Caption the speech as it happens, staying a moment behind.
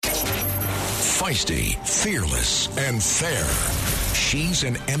Feisty, fearless, and fair. She's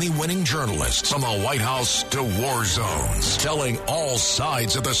an Emmy-winning journalist from the White House to war zones, telling all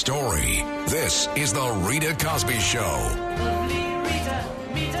sides of the story. This is The Rita Cosby Show. Lovely Rita,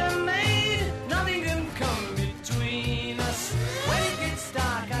 meet a maid. Nothing can come between us. When it gets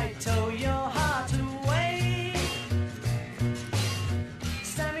dark, I tow your heart away.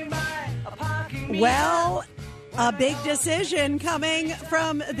 Standing by a parking meter. Well, a big decision coming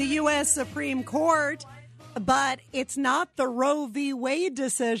from the U.S. Supreme Court, but it's not the Roe v. Wade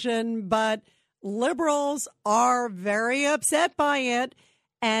decision, but liberals are very upset by it,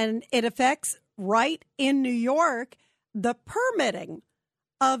 and it affects right in New York the permitting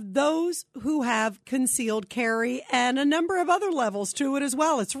of those who have concealed carry and a number of other levels to it as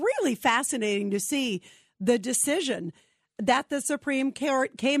well. It's really fascinating to see the decision that the Supreme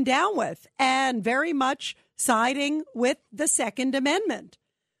Court came down with, and very much siding with the Second Amendment.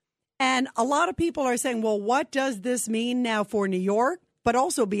 And a lot of people are saying, well, what does this mean now for New York, but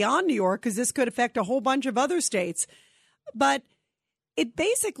also beyond New York, because this could affect a whole bunch of other states. But it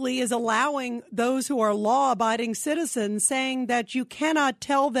basically is allowing those who are law-abiding citizens, saying that you cannot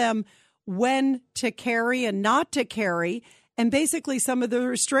tell them when to carry and not to carry. And basically some of the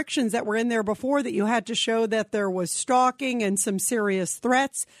restrictions that were in there before, that you had to show that there was stalking and some serious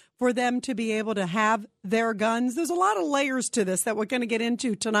threats for them to be able to have their guns. There's a lot of layers to this that we're going to get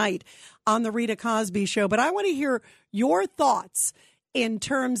into tonight on the Rita Cosby Show. But I want to hear your thoughts in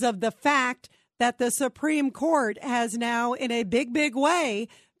terms of the fact that the Supreme Court has now, in a big, big way,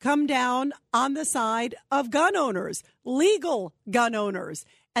 come down on the side of gun owners, legal gun owners.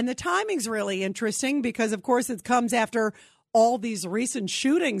 And the timing's really interesting because, of course, it comes after all these recent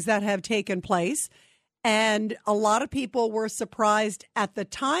shootings that have taken place. And a lot of people were surprised at the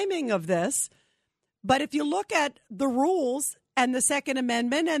timing of this. But if you look at the rules and the Second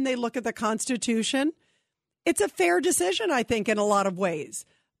Amendment and they look at the Constitution, it's a fair decision, I think, in a lot of ways.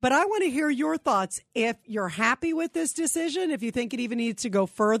 But I want to hear your thoughts. If you're happy with this decision, if you think it even needs to go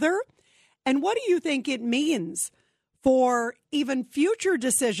further, and what do you think it means for even future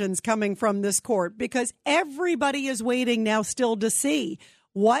decisions coming from this court? Because everybody is waiting now still to see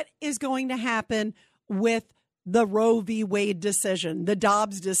what is going to happen with the Roe v. Wade decision, the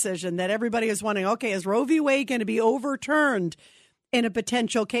Dobbs decision, that everybody is wondering, okay, is Roe v. Wade going to be overturned in a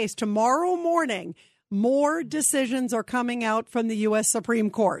potential case? Tomorrow morning, more decisions are coming out from the U.S. Supreme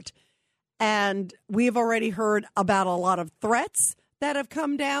Court. And we've already heard about a lot of threats that have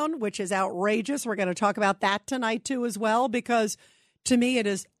come down, which is outrageous. We're going to talk about that tonight, too, as well, because to me, it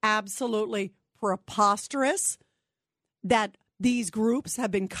is absolutely preposterous that these groups have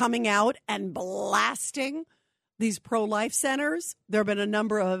been coming out and blasting these pro-life centers. There have been a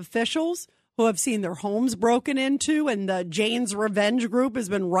number of officials who have seen their homes broken into, and the Jane's Revenge group has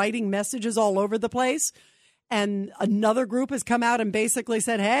been writing messages all over the place. And another group has come out and basically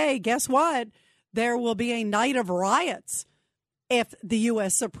said, hey, guess what? There will be a night of riots if the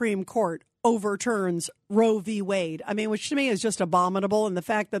U.S. Supreme Court overturns Roe v. Wade. I mean, which to me is just abominable. And the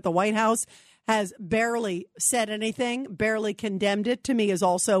fact that the White House has barely said anything, barely condemned it, to me is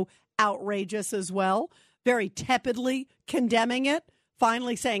also outrageous as well. Very tepidly condemning it,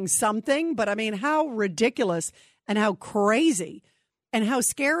 finally saying something. But I mean, how ridiculous and how crazy and how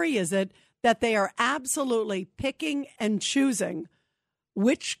scary is it that they are absolutely picking and choosing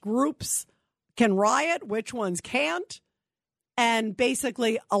which groups can riot, which ones can't, and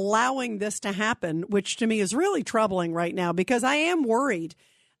basically allowing this to happen, which to me is really troubling right now, because I am worried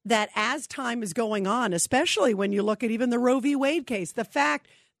that as time is going on, especially when you look at even the Roe v. Wade case, the fact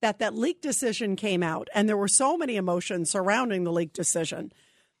that that leak decision came out and there were so many emotions surrounding the leak decision,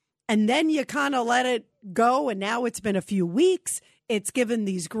 and then you kind of let it go, and now it's been a few weeks. It's given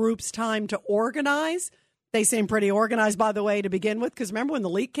these groups time to organize. They seem pretty organized, by the way, to begin with, because remember when the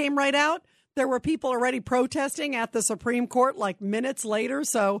leak came right out, there were people already protesting at the Supreme Court like minutes later.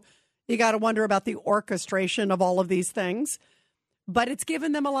 So you got to wonder about the orchestration of all of these things. But it's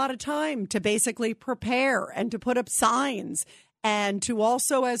given them a lot of time to basically prepare and to put up signs and to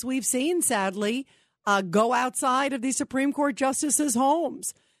also, as we've seen, sadly, go outside of the Supreme Court justices'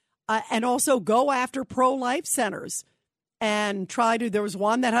 homes and also go after pro-life centers and try to. There was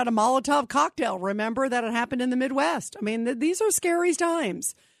one that had a Molotov cocktail. Remember that it happened in the Midwest. I mean, these are scary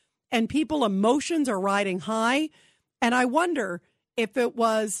times, and people emotions are riding high. And I wonder if it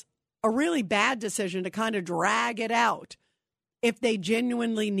was a really bad decision to kind of drag it out, if they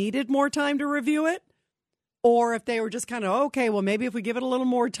genuinely needed more time to review it, or if they were just kind of, okay, well, maybe if we give it a little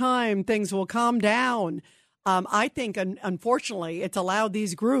more time, things will calm down. I think, unfortunately, it's allowed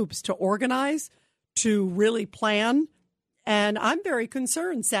these groups to organize, to really plan, And I'm very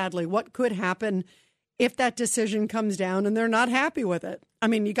concerned, sadly, what could happen if that decision comes down and they're not happy with it. I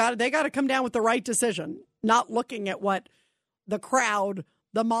mean, they got to come down with the right decision, not looking at what the crowd,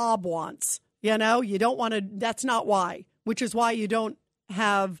 the mob wants. You know, you don't want to, that's not why, which is why you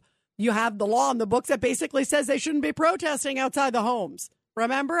have the law in the books that basically says they shouldn't be protesting outside the homes.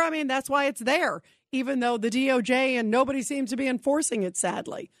 Remember? I mean, that's why it's there, even though the DOJ and nobody seems to be enforcing it,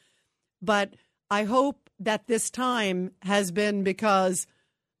 sadly. But I hope that this time has been because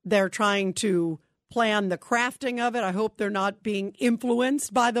they're trying to plan the crafting of it. I hope they're not being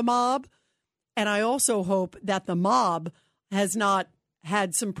influenced by the mob. And I also hope that the mob has not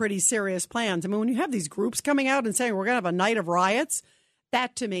had some pretty serious plans. I mean, when you have these groups coming out and saying we're going to have a night of riots,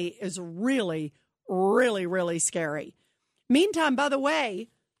 that to me is really, really, really scary. Meantime, by the way,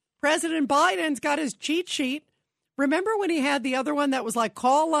 President Biden's got his cheat sheet. Remember when he had the other one that was like,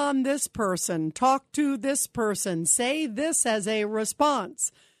 call on this person, talk to this person, say this as a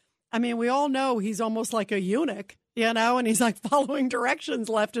response? I mean, we all know he's almost like a eunuch, you know, and he's like following directions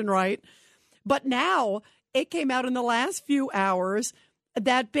left and right. But now it came out in the last few hours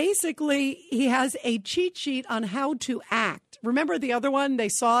that basically he has a cheat sheet on how to act. Remember the other one? They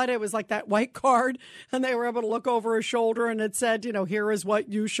saw it. It was like that white card, and they were able to look over his shoulder, and it said, you know, here is what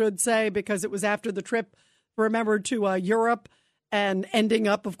you should say, because it was after the trip, remember, to Europe and ending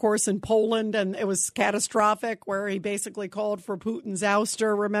up, of course, in Poland. And it was catastrophic, where he basically called for Putin's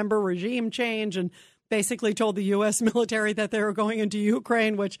ouster, remember, regime change, and basically told the U.S. military that they were going into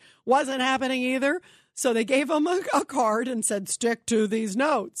Ukraine, which wasn't happening either. So they gave him a card and said, stick to these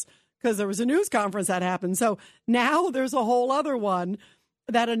notes, because there was a news conference that happened. So now there's a whole other one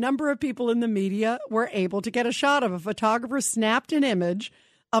that a number of people in the media were able to get a shot of. A photographer snapped an image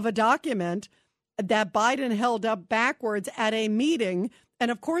of a document that Biden held up backwards at a meeting.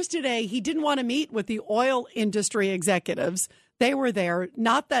 And of course, today he didn't want to meet with the oil industry executives. They were there.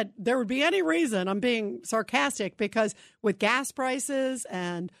 Not that there would be any reason. I'm being sarcastic, because with gas prices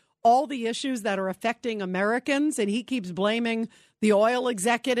and all the issues that are affecting Americans, and he keeps blaming the oil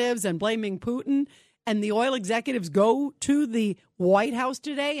executives and blaming Putin, and the oil executives go to the White House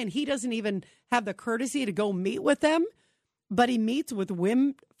today, and he doesn't even have the courtesy to go meet with them, but he meets with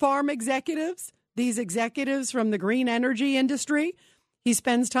wind farm executives, these executives from the green energy industry. He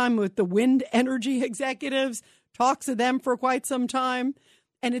spends time with the wind energy executives, talks to them for quite some time.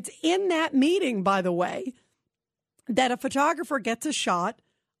 And it's in that meeting, by the way, that a photographer gets a shot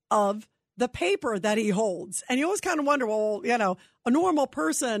of the paper that he holds. And you always kind of wonder, well, you know, a normal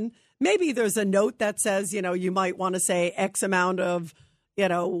person, maybe there's a note that says, you know, you might want to say X amount of, you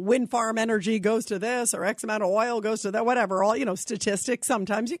know, wind farm energy goes to this, or X amount of oil goes to that, whatever, all, you know, statistics.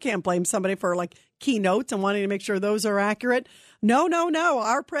 Sometimes you can't blame somebody for like keynotes and wanting to make sure those are accurate. No.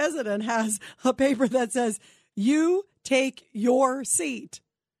 Our president has a paper that says, you take your seat,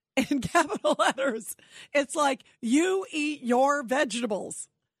 in capital letters. It's like, you eat your vegetables.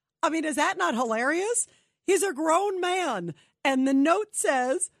 I mean, is that not hilarious? He's a grown man, and the note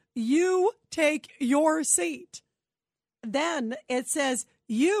says, you take your seat. Then it says,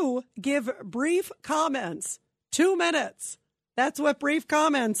 you give brief comments, 2 minutes. That's what brief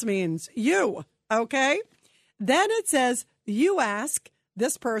comments means. You, okay? Then it says, you ask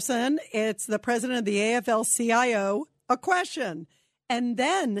this person, it's the president of the AFL-CIO, a question. And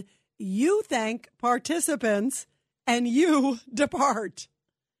then you thank participants and you depart.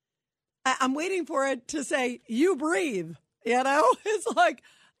 I'm waiting for it to say, you breathe. You know, it's like,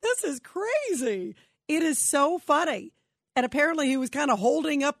 this is crazy. It is so funny. And apparently he was kind of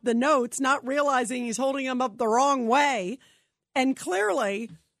holding up the notes, not realizing he's holding them up the wrong way. And clearly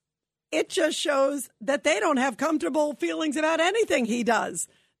it just shows that they don't have comfortable feelings about anything he does,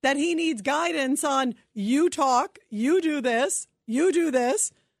 that he needs guidance on, you talk, you do this, you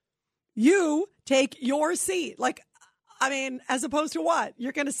take your seat. Like, I mean, as opposed to what?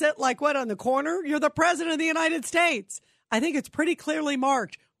 You're going to sit like what, on the corner? You're the president of the United States. I think it's pretty clearly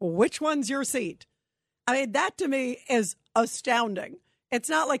marked. Which one's your seat? I mean, that to me is astounding. It's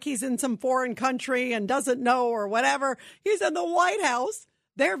not like he's in some foreign country and doesn't know or whatever. He's in the White House.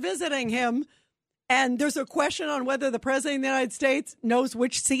 They're visiting him. And there's a question on whether the president of the United States knows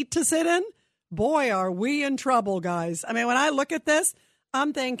which seat to sit in. Boy, are we in trouble, guys. I mean, when I look at this,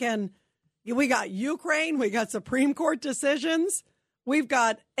 I'm thinking, we got Ukraine, we got Supreme Court decisions, we've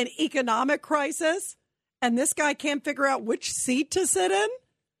got an economic crisis, and this guy can't figure out which seat to sit in?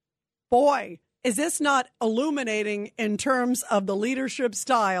 Boy, is this not illuminating in terms of the leadership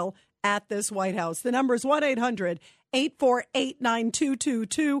style at this White House? The number is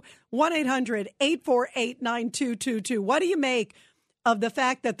 1-800-848-9222, 1-800-848-9222. What do you make of the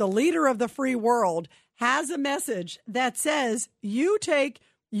fact that the leader of the free world has a message that says you take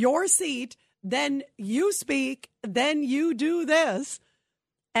your seat, then you speak, then you do this.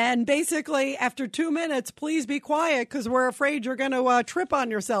 And basically, after 2 minutes, please be quiet because we're afraid you're going to trip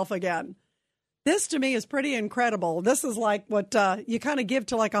on yourself again. This, to me, is pretty incredible. This is like what you kind of give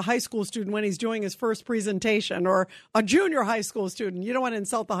to like a high school student when he's doing his first presentation, or a junior high school student. You don't want to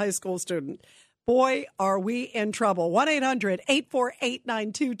insult the high school student. Boy, are we in trouble.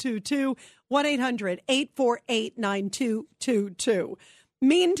 1-800-848-9222. 1-800-848-9222.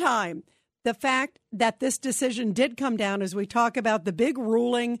 Meantime, the fact that this decision did come down as we talk about the big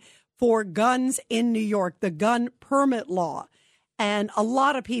ruling for guns in New York, the gun permit law. And a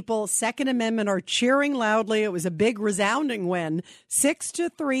lot of people, Second Amendment, are cheering loudly. It was a big resounding win,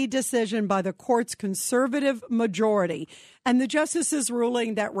 6-3 decision by the court's conservative majority. And the justices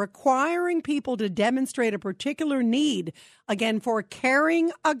ruling that requiring people to demonstrate a particular need, again, for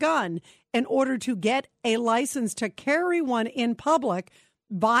carrying a gun in order to get a license to carry one in public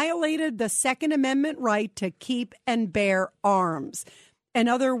violated the Second Amendment right to keep and bear arms. In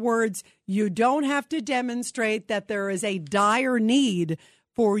other words, you don't have to demonstrate that there is a dire need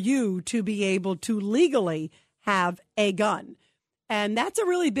for you to be able to legally have a gun. And that's a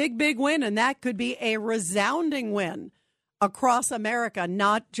really big, big win. And that could be a resounding win across America,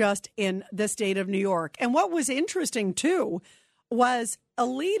 not just in the state of New York. And what was interesting, too, was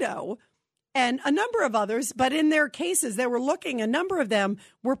Alito and a number of others, but in their cases, they were looking, a number of them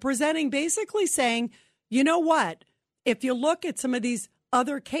were presenting basically saying, you know what, if you look at some of these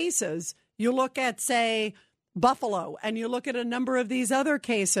other cases, you look at, say, Buffalo, and you look at a number of these other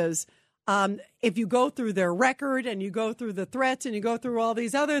cases, if you go through their record and you go through the threats and you go through all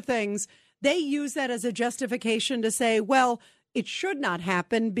these other things, they use that as a justification to say, well, it should not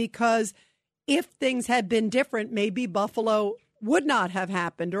happen because if things had been different, maybe Buffalo would not have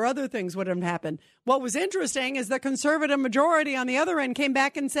happened or other things would have happened. What was interesting is the conservative majority on the other end came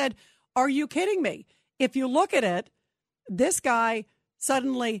back and said, are you kidding me? If you look at it, this guy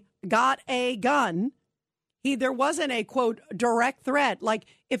suddenly got a gun. There wasn't a, quote, direct threat. Like,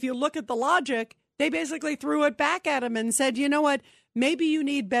 if you look at the logic, they basically threw it back at him and said, you know what, maybe you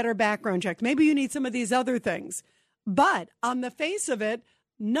need better background checks. Maybe you need some of these other things. But on the face of it,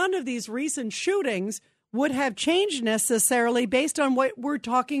 none of these recent shootings would have changed necessarily based on what we're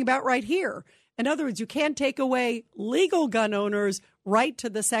talking about right here. In other words, you can't take away legal gun owners' right to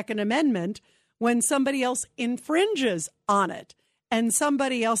the Second Amendment when somebody else infringes on it and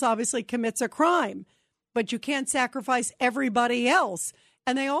somebody else obviously commits a crime. But you can't sacrifice everybody else.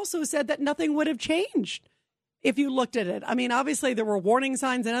 And they also said that nothing would have changed if you looked at it. I mean, obviously there were warning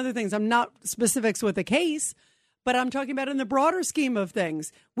signs and other things. I'm not specifics with the case, but I'm talking about in the broader scheme of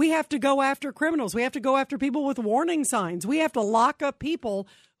things. We have to go after criminals. We have to go after people with warning signs. We have to lock up people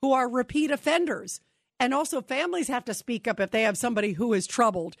who are repeat offenders. And also families have to speak up if they have somebody who is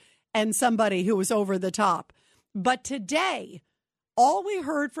troubled and somebody who is over the top. But today, all we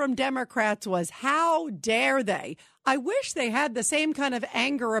heard from Democrats was, how dare they? I wish they had the same kind of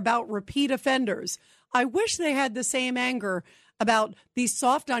anger about repeat offenders. I wish they had the same anger about these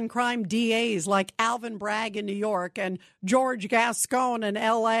soft on crime DAs like Alvin Bragg in New York and George Gascon in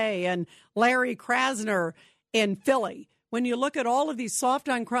L.A. and Larry Krasner in Philly. When you look at all of these soft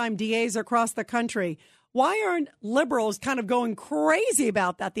on crime DAs across the country, why aren't liberals kind of going crazy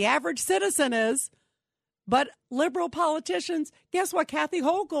about that? The average citizen is. But liberal politicians, guess what? Kathy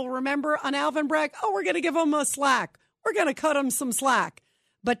Hochul, remember on Alvin Bragg, we're going to give him a slack. We're going to cut him some slack.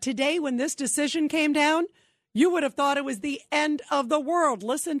 But today, when this decision came down, you would have thought it was the end of the world.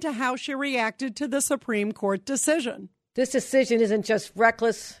 Listen to how she reacted to the Supreme Court decision. This decision isn't just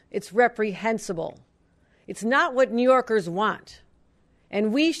reckless, it's reprehensible. It's not what New Yorkers want.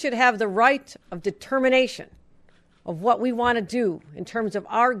 And we should have the right of determination of what we want to do in terms of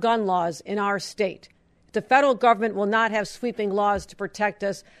our gun laws in our state. If the federal government will not have sweeping laws to protect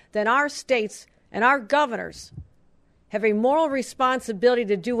us, then our states and our governors have a moral responsibility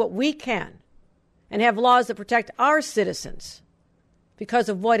to do what we can and have laws that protect our citizens because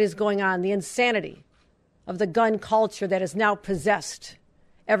of what is going on, the insanity of the gun culture that has now possessed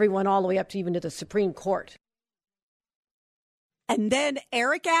everyone all the way up to even to the Supreme Court. And then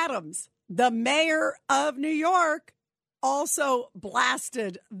Eric Adams, the mayor of New York, also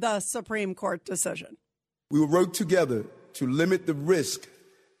blasted the Supreme Court decision. We will work together to limit the risk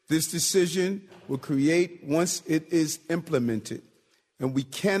this decision will create once it is implemented. And we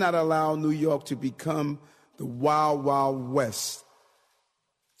cannot allow New York to become the wild, wild west.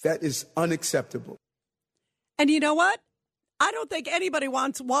 That is unacceptable. And you know what? I don't think anybody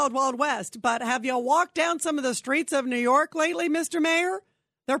wants wild, wild west, but have you walked down some of the streets of New York lately, Mr. Mayor?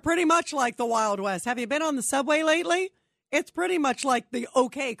 They're pretty much like the Wild West. Have you been on the subway lately? It's pretty much like the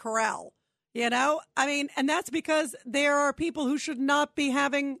OK Corral, you know? I mean, and that's because there are people who should not be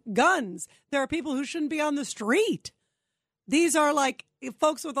having guns. There are people who shouldn't be on the street. These are like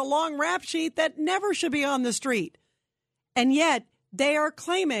folks with a long rap sheet that never should be on the street. And yet they are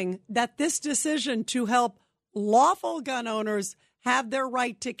claiming that this decision to help lawful gun owners have their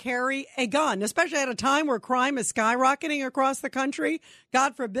right to carry a gun, especially at a time where crime is skyrocketing across the country.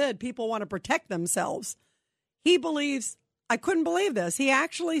 God forbid people want to protect themselves. He believes, I couldn't believe this. He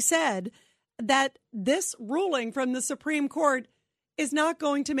actually said that this ruling from the Supreme Court is not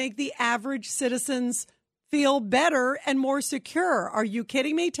going to make the average citizens feel better and more secure. Are you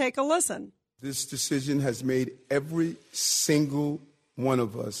kidding me? Take a listen. This decision has made every single one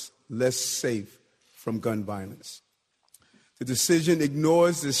of us less safe from gun violence. The decision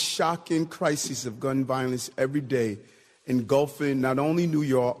ignores the shocking crisis of gun violence every day, engulfing not only New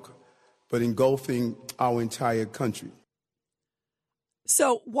York, but engulfing our entire country.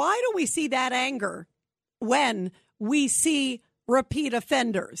 So why do we see that anger when we see repeat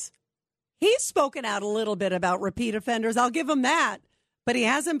offenders? He's spoken out a little bit about repeat offenders. I'll give him that. But he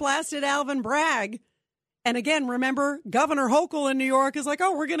hasn't blasted Alvin Bragg. And again, remember, Governor Hochul in New York is like,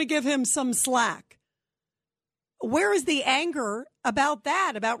 oh, we're going to give him some slack. Where is the anger about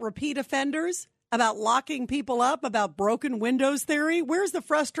that, about repeat offenders, about locking people up, about broken windows theory? Where's the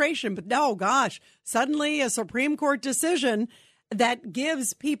frustration? But no, gosh, suddenly a Supreme Court decision that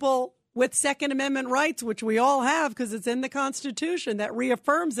gives people with Second Amendment rights, which we all have because it's in the Constitution, that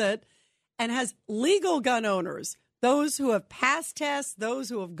reaffirms it, and has legal gun owners, those who have passed tests, those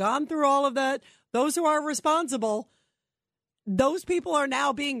who have gone through all of that, those who are responsible, those people are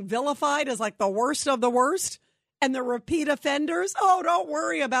now being vilified as like the worst of the worst. And the repeat offenders, oh, don't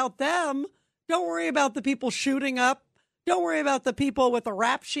worry about them. Don't worry about the people shooting up. Don't worry about the people with a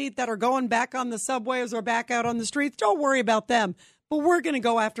rap sheet that are going back on the subways or back out on the streets. Don't worry about them. But we're going to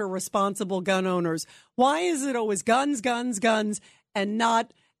go after responsible gun owners. Why is it always guns, guns, guns, and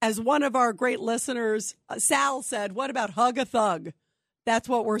not, as one of our great listeners, Sal, said, what about hug a thug? That's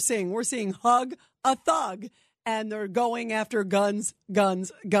what we're seeing. We're seeing hug a thug, and they're going after guns,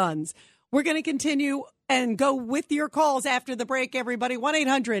 guns, guns. We're going to continue and go with your calls after the break, everybody.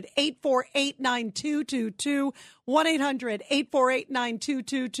 1-800-848-9222.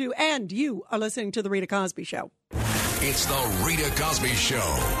 1-800-848-9222. And you are listening to The Rita Cosby Show. It's The Rita Cosby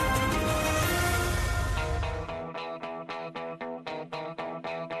Show.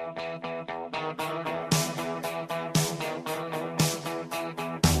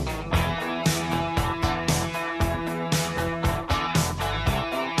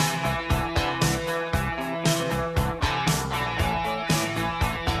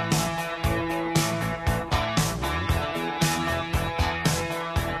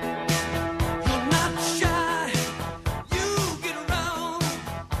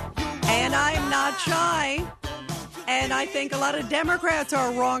 I think a lot of Democrats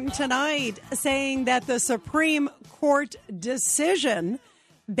are wrong tonight, saying that the Supreme Court decision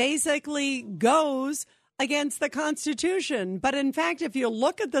basically goes against the Constitution. But in fact, if you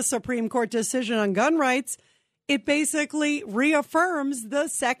look at the Supreme Court decision on gun rights, it basically reaffirms the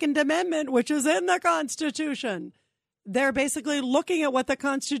Second Amendment, which is in the Constitution. They're basically looking at what the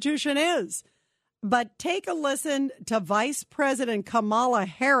Constitution is. But take a listen to Vice President Kamala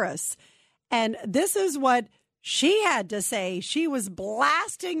Harris. And this is what she had to say. She was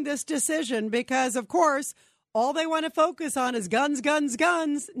blasting this decision because, of course, all they want to focus on is guns, guns,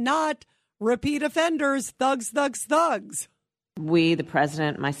 guns, not repeat offenders, thugs, thugs, thugs. We, the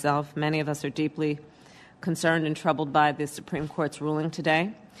president, myself, many of us are deeply concerned and troubled by the Supreme Court's ruling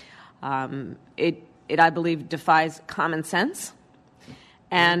today. It, I believe, defies common sense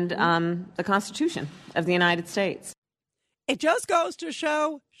and the Constitution of the United States. It just goes to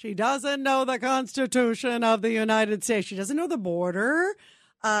show she doesn't know the Constitution of the United States. She doesn't know the border.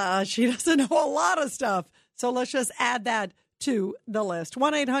 She doesn't know a lot of stuff. So let's just add that to the list.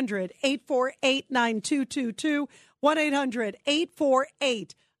 1-800-848-9222.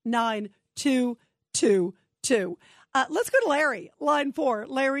 1-800-848-9222. Let's go to Larry, line 4.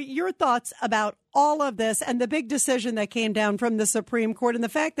 Larry, your thoughts about all of this and the big decision that came down from the Supreme Court and the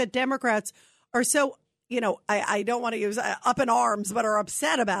fact that Democrats are so, I don't want to use up in arms, but are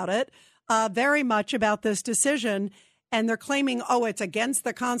upset about it, very much about this decision. And they're claiming, it's against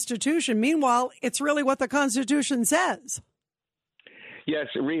the Constitution. Meanwhile, it's really what the Constitution says. Yes,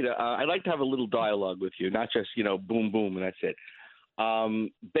 Rita, I'd like to have a little dialogue with you, not just, boom, boom, and that's it.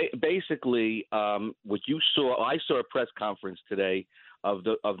 Basically, what you saw, I saw a press conference today of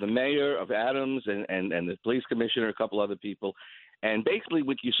the mayor of Adams and the police commissioner, a couple other people, And basically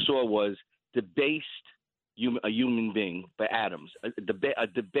what you saw was debased a human being by Adams, a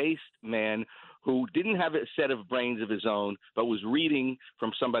debased man who didn't have a set of brains of his own, but was reading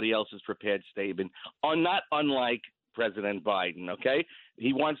from somebody else's prepared statement, not unlike President Biden, okay?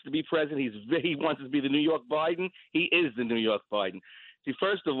 He wants to be president. He wants to be the New York Biden. He is the New York Biden. See,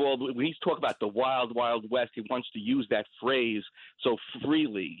 first of all, when he's talking about the wild, wild west, he wants to use that phrase so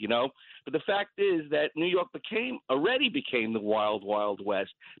freely, you know. But the fact is that New York already became the wild, wild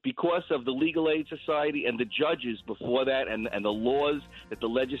west because of the Legal Aid Society and the judges before that and the laws that the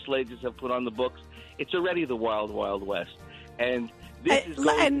legislators have put on the books. It's already the wild, wild west. And this is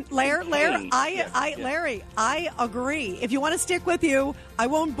Larry, I agree. If you want to stick with you, I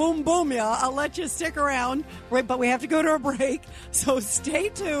won't boom you. I'll let you stick around, but we have to go to a break. So stay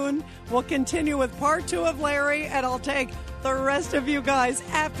tuned. We'll continue with part 2 of Larry, and I'll take the rest of you guys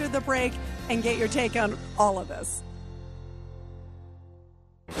after the break and get your take on all of this.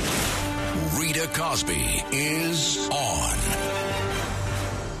 Rita Cosby is on.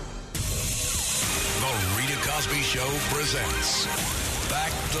 The Rita Cosby Show presents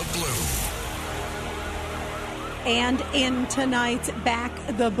Back the Blue. And in tonight's Back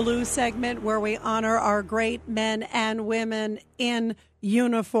the Blue segment, where we honor our great men and women in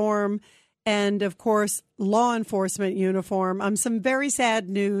uniform and, of course, law enforcement uniform, some very sad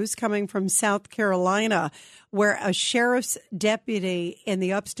news coming from South Carolina, where a sheriff's deputy in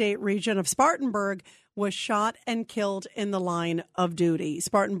the upstate region of Spartanburg was shot and killed in the line of duty.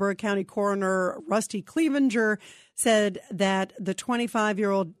 Spartanburg County Coroner Rusty Clevenger said that the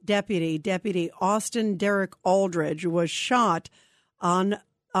 25-year-old Deputy Austin Derek Aldridge, was shot on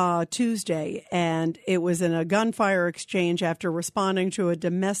Tuesday, and it was in a gunfire exchange after responding to a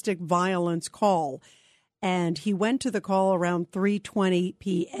domestic violence call. And he went to the call around 3:20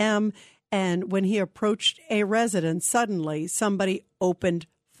 p.m., and when he approached a residence, suddenly somebody opened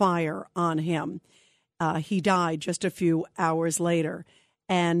fire on him. He died just a few hours later.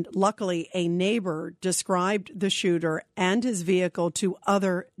 And luckily, a neighbor described the shooter and his vehicle to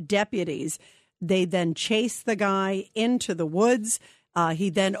other deputies. They then chased the guy into the woods. He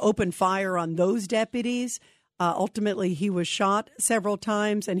then opened fire on those deputies. Ultimately, he was shot several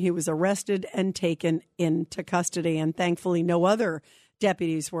times, and he was arrested and taken into custody. And thankfully, no other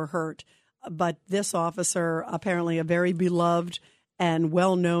deputies were hurt. But this officer, apparently a very beloved and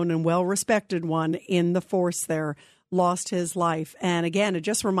well-known and well-respected one in the force there, lost his life. And again, it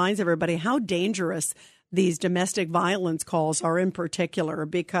just reminds everybody how dangerous these domestic violence calls are in particular,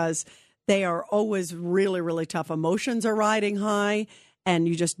 because they are always really, really tough. Emotions are riding high, and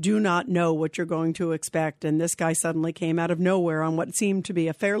you just do not know what you're going to expect. And this guy suddenly came out of nowhere on what seemed to be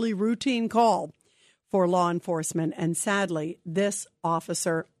a fairly routine call for law enforcement. And sadly, this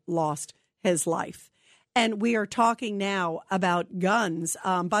officer lost his life. And we are talking now about guns.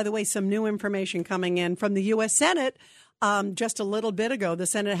 By the way, some new information coming in from the U.S. Senate. Just a little bit ago, the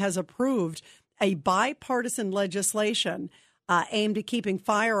Senate has approved a bipartisan legislation aimed at keeping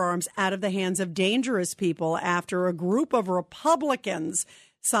firearms out of the hands of dangerous people after a group of Republicans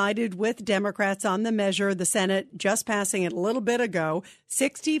sided with Democrats on the measure. The Senate just passing it a little bit ago,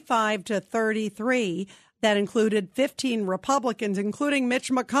 65-33. That included 15 Republicans, including Mitch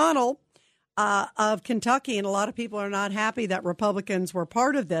McConnell of Kentucky, and a lot of people are not happy that Republicans were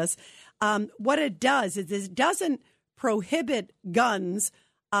part of this. What it does is it doesn't prohibit guns,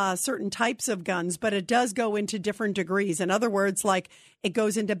 certain types of guns, but it does go into different degrees. In other words, like it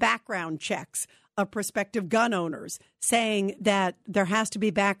goes into background checks of prospective gun owners, saying that there has to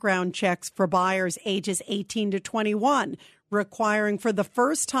be background checks for buyers ages 18 to 21, requiring for the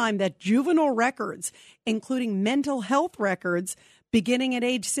first time that juvenile records, including mental health records, beginning at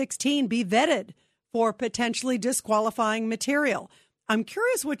age 16, be vetted for potentially disqualifying material. I'm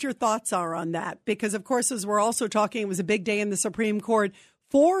curious what your thoughts are on that, because, of course, as we're also talking, it was a big day in the Supreme Court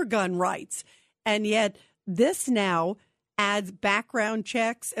for gun rights. And yet this now adds background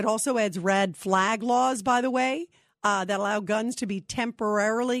checks. It also adds red flag laws, by the way, that allow guns to be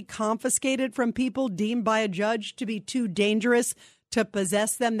temporarily confiscated from people deemed by a judge to be too dangerous to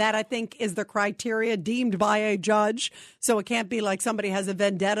possess them. That, I think, is the criteria deemed by a judge. So it can't be like somebody has a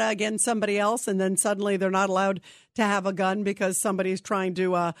vendetta against somebody else and then suddenly they're not allowed to have a gun because somebody's trying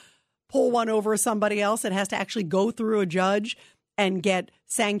to pull one over somebody else. It has to actually go through a judge and get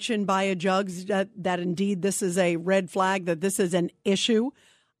sanctioned by a judge that indeed this is a red flag, that this is an issue.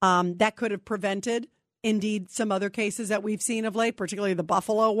 That could have prevented, indeed, some other cases that we've seen of late, particularly the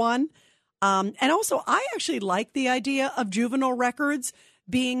Buffalo one. And also, I actually like the idea of juvenile records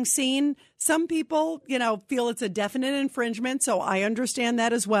being seen. Some people, feel it's a definite infringement, so I understand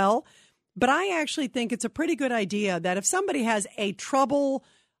that as well. But I actually think it's a pretty good idea that if somebody has a trouble,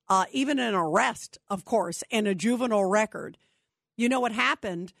 even an arrest, of course, and a juvenile record, you know what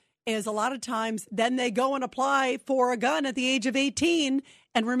happened is a lot of times then they go and apply for a gun at the age of 18.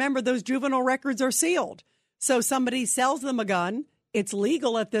 And remember, those juvenile records are sealed. So somebody sells them a gun. It's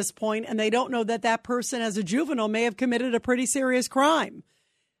legal at this point, and they don't know that that person as a juvenile may have committed a pretty serious crime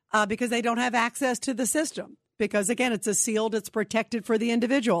because they don't have access to the system. Because, again, it's protected for the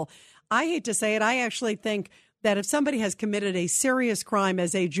individual. I hate to say it. I actually think that if somebody has committed a serious crime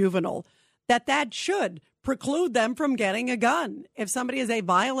as a juvenile, that should preclude them from getting a gun. If somebody is a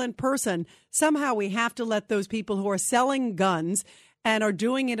violent person, somehow we have to let those people who are selling guns and are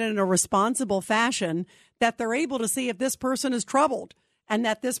doing it in a responsible fashion, that they're able to see if this person is troubled and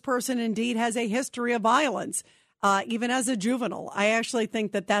that this person indeed has a history of violence, even as a juvenile. I actually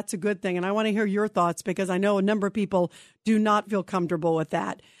think that that's a good thing. And I want to hear your thoughts because I know a number of people do not feel comfortable with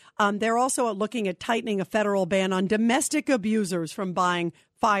that. They're also looking at tightening a federal ban on domestic abusers from buying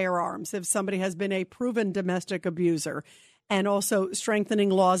firearms if somebody has been a proven domestic abuser, and also strengthening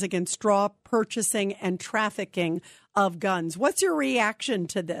laws against straw purchasing and trafficking of guns. What's your reaction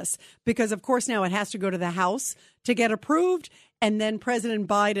to this? Because, of course, now it has to go to the House to get approved, and then President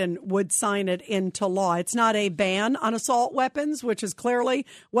Biden would sign it into law. It's not a ban on assault weapons, which is clearly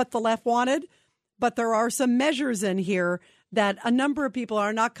what the left wanted, but there are some measures in here that a number of people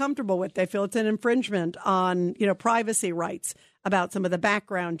are not comfortable with. They feel it's an infringement on, privacy rights about some of the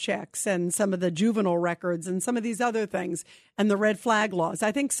background checks and some of the juvenile records and some of these other things and the red flag laws.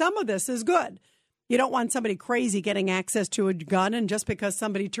 I think some of this is good. You don't want somebody crazy getting access to a gun, and just because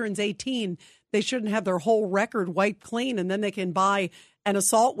somebody turns 18, they shouldn't have their whole record wiped clean and then they can buy an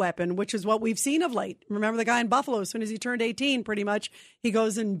assault weapon, which is what we've seen of late. Remember the guy in Buffalo, as soon as he turned 18, pretty much, he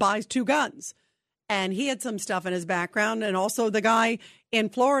goes and buys 2 guns. And he had some stuff in his background. And also the guy in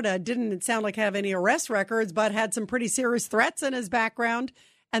Florida didn't sound like have any arrest records, but had some pretty serious threats in his background.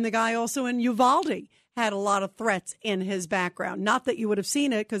 And the guy also in Uvalde had a lot of threats in his background. Not that you would have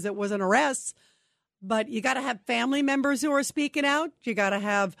seen it because it wasn't arrests, but you got to have family members who are speaking out. You got to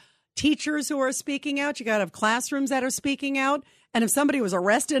have teachers who are speaking out. You got to have classrooms that are speaking out. And if somebody was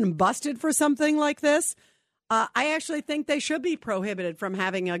arrested and busted for something like this, I actually think they should be prohibited from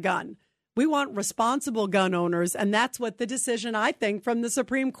having a gun. We want responsible gun owners, and that's what the decision, I think, from the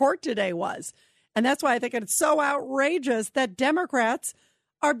Supreme Court today was. And that's why I think it's so outrageous that Democrats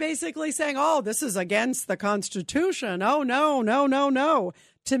are basically saying, oh, this is against the Constitution. Oh, no, no, no, no.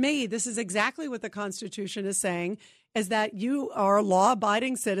 To me, this is exactly what the Constitution is saying, is that you are a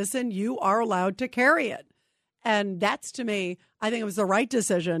law-abiding citizen. You are allowed to carry it. And that's, to me, I think it was the right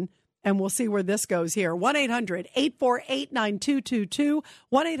decision. And we'll see where this goes here. 1-800-848-9222,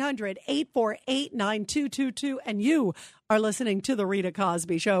 1-800-848-9222. And you are listening to The Rita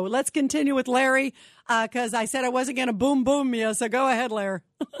Cosby Show. Let's continue with Larry, because I said I wasn't going to boom you. So go ahead, Larry.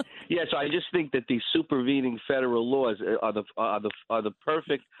 Yeah, so I just think that these supervening federal laws are the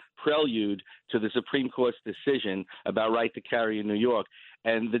perfect prelude to the Supreme Court's decision about right to carry in New York.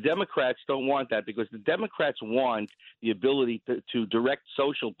 And the Democrats don't want that, because the Democrats want the ability to direct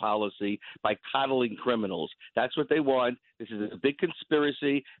social policy by coddling criminals. That's what they want. This is a big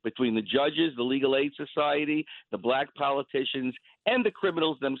conspiracy between the judges, the Legal Aid Society, the black politicians, and the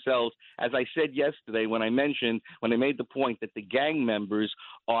criminals themselves. As I said yesterday when I made the point that the gang members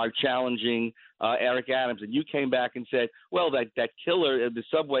are challenging Eric Adams, and you came back and said, well, that killer at the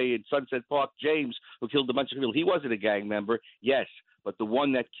subway in Sunset Park, James, who killed a bunch of people, he wasn't a gang member. Yes. But the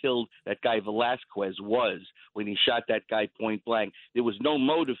one that killed that guy Velasquez was, when he shot that guy point blank. There was no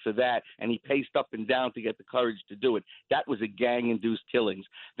motive for that, and he paced up and down to get the courage to do it. That was a gang-induced killings.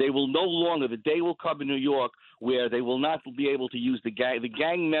 They will no longer, the day will come in New York where they will not be able to use the gang. The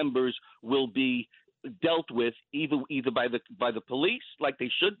gang members will be dealt with either by the police, like they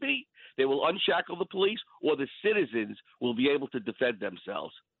should be. They will unshackle the police, or the citizens will be able to defend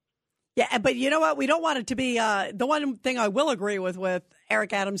themselves. Yeah, but you know what? We don't want it to be the one thing I will agree with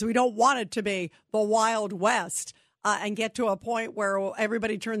Eric Adams. We don't want it to be the Wild West and get to a point where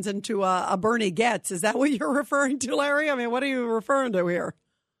everybody turns into a Bernie Getz. Is that what you're referring to, Larry? I mean, what are you referring to here?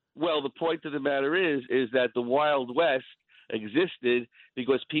 Well, the point of the matter is that the Wild West existed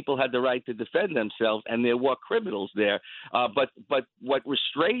because people had the right to defend themselves, and there were criminals there. But what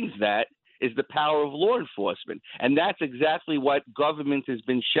restrains that is the power of law enforcement. And that's exactly what government has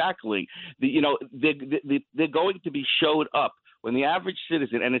been shackling. They're going to be showed up when the average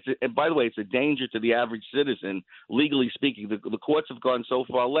citizen, and by the way, it's a danger to the average citizen, legally speaking. The courts have gone so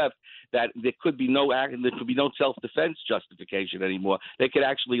far left that there could be no self-defense justification anymore. They could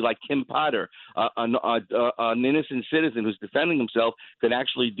actually, like Kim Potter, an innocent citizen who's defending himself, could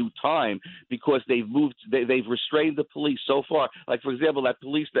actually do time because they've restrained the police so far. Like, for example, that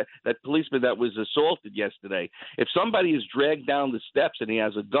policeman that was assaulted yesterday. If somebody is dragged down the steps and he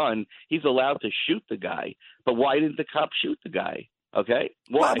has a gun, he's allowed to shoot the guy. But why didn't the cop shoot the guy? Okay.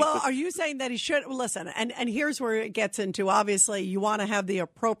 Why? Well, are you saying that he should listen? And here's where it gets into, obviously, you want to have the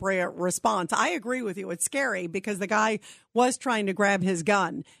appropriate response. I agree with you. It's scary because the guy was trying to grab his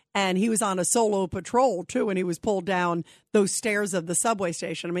gun and he was on a solo patrol too. And he was pulled down those stairs of the subway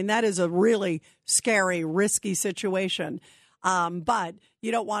station. I mean, that is a really scary, risky situation. But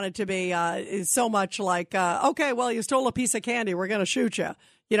you don't want it to be so much like, okay, well, you stole a piece of candy. We're going to shoot you.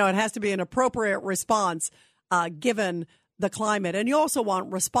 You know, it has to be an appropriate response given the climate. And you also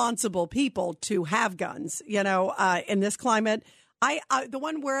want responsible people to have guns, you know, in this climate. The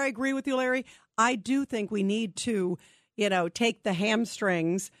one where I agree with you, Larry, I do think we need to, you know, take the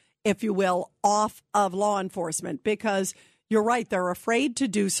hamstrings, if you will, off of law enforcement because you're right. They're afraid to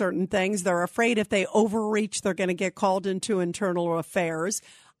do certain things. They're afraid if they overreach, they're going to get called into internal affairs.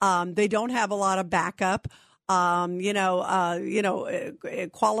 They don't have a lot of backup.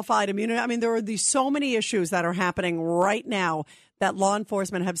 Qualified immunity. I mean, there are so many issues that are happening right now that law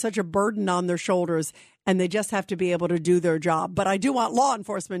enforcement have such a burden on their shoulders and they just have to be able to do their job. But I do want law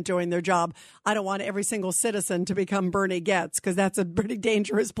enforcement doing their job. I don't want every single citizen to become Bernie Goetz because that's a pretty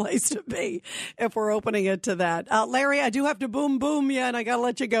dangerous place to be if we're opening it to that. Larry, I do have to boom you and I got to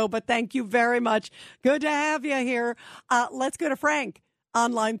let you go, but thank you very much. Good to have you here. Let's go to Frank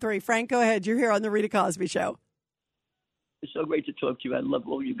on line 3. Frank, go ahead. You're here on the Rita Cosby Show. It's so great to talk to you. I love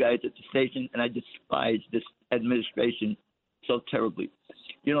all you guys at the station, and I despise this administration so terribly.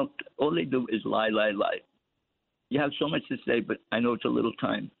 You know, all they do is lie. You have so much to say, but I know it's a little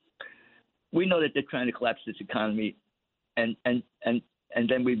time. We know that they're trying to collapse this economy, and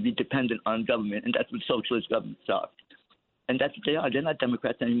then we'd be dependent on government, and that's what socialist governments are. And that's what they are. They're not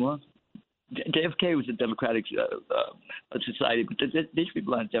Democrats anymore. JFK was a democratic society, but these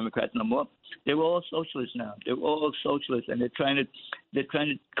people aren't Democrats no more. They're all socialists now. They're all socialists, and they're trying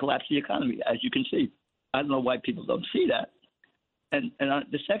to collapse the economy, as you can see. I don't know why people don't see that. And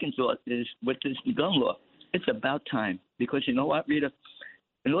the second thought is with this gun law, it's about time because you know what, Rita,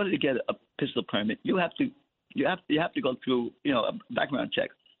 in order to get a pistol permit, you have to go through a background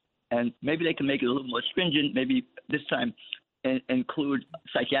check, and maybe they can make it a little more stringent. Maybe this time. And include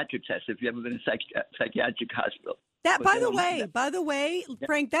psychiatric tests if you've ever been in a psychiatric hospital. By the way,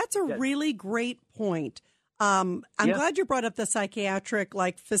 Frank, that's a really great point. I'm glad you brought up the psychiatric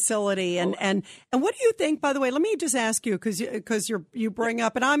facility and what do you think? By the way, let me just ask you because you bring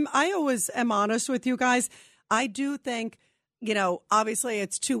up, and I always am honest with you guys. I do think obviously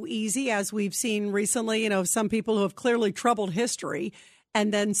it's too easy, as we've seen recently. Some people who have clearly troubled history.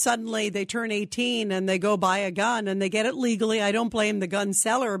 And then suddenly they turn 18 and they go buy a gun and they get it legally. I don't blame the gun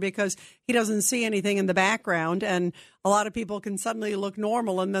seller because he doesn't see anything in the background. And a lot of people can suddenly look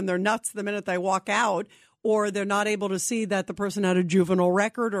normal and then they're nuts the minute they walk out, or they're not able to see that the person had a juvenile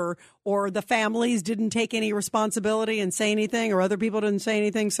record or the families didn't take any responsibility and say anything, or other people didn't say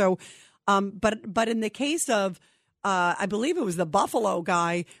anything. So, but in the case of, I believe it was the Buffalo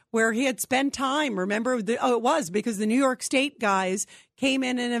guy where he had spent time. Remember, it was because the New York State guys came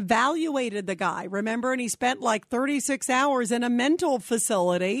in and evaluated the guy. Remember, and he spent 36 hours in a mental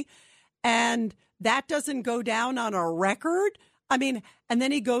facility, and that doesn't go down on a record. I mean, and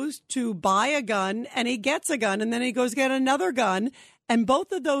then he goes to buy a gun and he gets a gun, and then he goes get another gun. And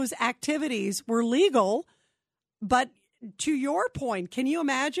both of those activities were legal. But to your point, can you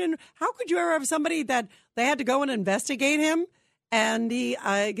imagine, how could you ever have somebody that they had to go and investigate him? And he,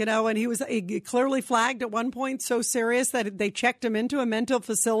 and he was clearly flagged at one point so serious that they checked him into a mental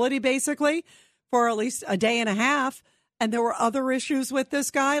facility basically for at least a day and a half. And there were other issues with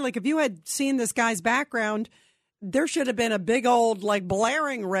this guy. If you had seen this guy's background, there should have been a big old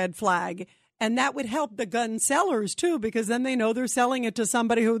blaring red flag. And that would help the gun sellers too, because then they know they're selling it to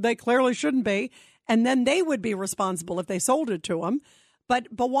somebody who they clearly shouldn't be. And then they would be responsible if they sold it to him. But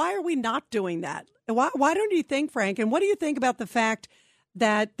why are we not doing that? Why don't you think, Frank? And what do you think about the fact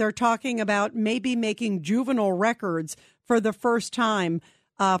that they're talking about maybe making juvenile records for the first time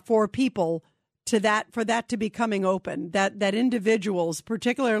for people for that to be coming open? That individuals,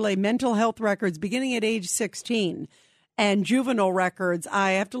 particularly mental health records, beginning at age 16, and juvenile records.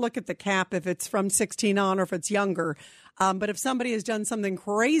 I have to look at the cap if it's from 16 on or if it's younger. But if somebody has done something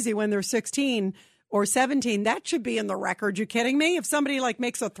crazy when they're 16. or 17, that should be in the record. You kidding me? If somebody like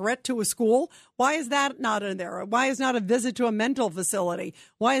makes a threat to a school, why is that not in there? Why is not a visit to a mental facility?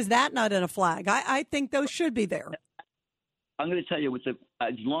 Why is that not in a flag? I think those should be there. I'm going to tell you,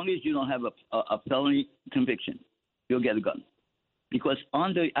 as long as you don't have a felony conviction, you'll get a gun. Because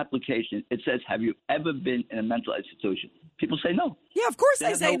on the application, it says, have you ever been in a mental institution? People say no. Yeah, of course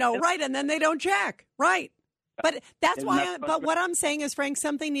they say no, right? And then they don't check, right? But that's why. But what I'm saying is, Frank,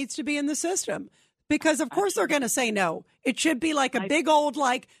 something needs to be in the system. Because, of course, they're going to say no. It should be like a big old,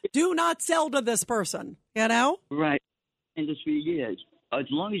 do not sell to this person, you know? Right. Industry years. As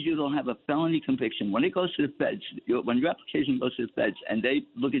long as you don't have a felony conviction, when it goes to the feds, when your application goes to the feds and they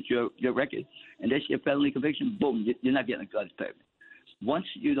look at your record and they see a felony conviction, boom, you're not getting a gun permit. Once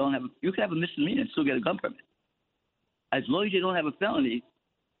you don't have, you can have a misdemeanor and still get a gun permit. As long as you don't have a felony,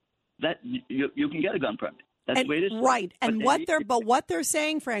 that you can get a gun permit. That's the way it is. Right. And what they're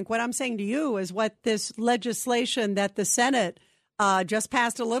saying, Frank, what I'm saying to you is what this legislation that the Senate just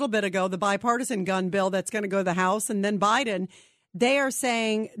passed a little bit ago, the bipartisan gun bill that's going to go to the House, and then Biden, they are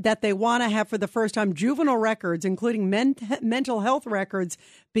saying that they want to have for the first time juvenile records, including mental health records,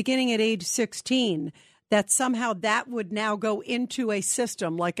 beginning at age 16. That somehow that would now go into a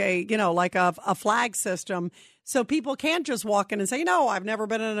system like a flag system. So people can't just walk in and say, no, I've never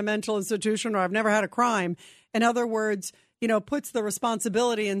been in a mental institution or I've never had a crime. In other words, puts the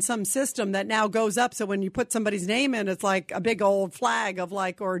responsibility in some system that now goes up. So when you put somebody's name in, it's like a big old flag of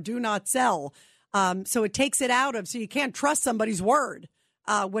or do not sell. So it takes it out of, so you can't trust somebody's word,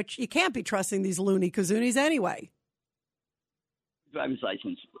 which you can't be trusting these loony kazoonies anyway. Driver's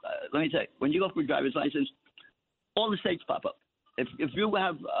license. Let me tell you, when you go for a driver's license, all the states pop up. If you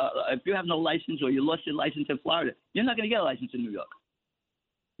have no license or you lost your license in Florida, you're not going to get a license in New York.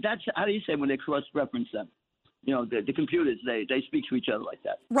 That's how do you say when they cross-reference them? The computers they speak to each other like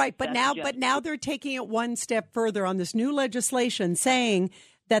that. Right, but now they're taking it one step further on this new legislation, saying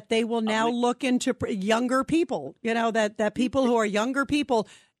that they will now look into younger people. That people who are younger people,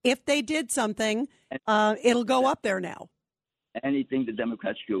 if they did something, it'll go up there now. Anything the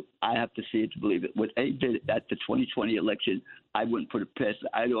Democrats do, I have to see it to believe it. What they did at the 2020 election, I wouldn't put it past.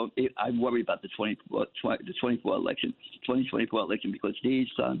 I worry about the 2024 election, because these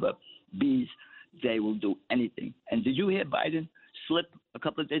sons of bees, they will do anything. And did you hear Biden slip a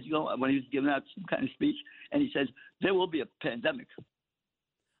couple of days ago when he was giving out some kind of speech, and he says there will be a pandemic?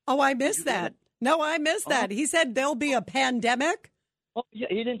 Oh, I missed that. No, I missed that. He said there'll be a pandemic. Oh, yeah,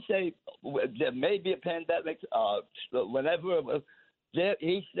 he didn't say there may be a pandemic. Whenever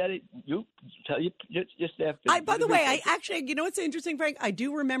he said it, you tell you just after. By the way, I actually, what's interesting, Frank? I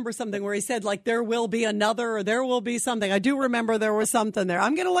do remember something where he said there will be another, or there will be something. I do remember there was something there.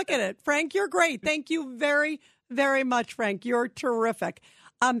 I'm going to look at it. Frank, you're great. Thank you very, very much, Frank. You're terrific.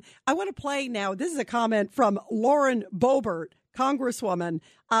 I want to play now. This is a comment from Lauren Boebert, Congresswoman,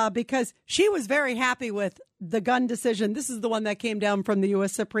 because she was very happy with the gun decision. This is the one that came down from the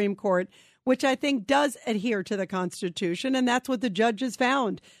U.S. Supreme Court, which I think does adhere to the Constitution. And that's what the judges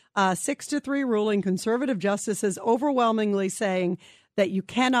found. 6-3 ruling, conservative justices overwhelmingly saying that you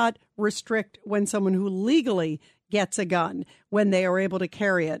cannot restrict when someone who legally gets a gun when they are able to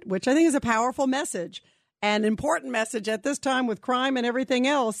carry it, which I think is a powerful message, an important message at this time with crime and everything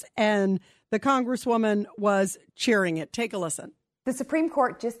else. And the Congresswoman was cheering it. Take a listen. The Supreme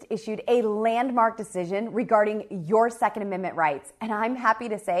Court just issued a landmark decision regarding your Second Amendment rights, and I'm happy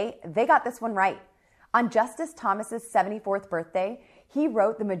to say they got this one right. On Justice Thomas's 74th birthday, he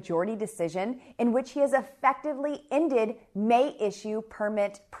wrote the majority decision in which he has effectively ended may-issue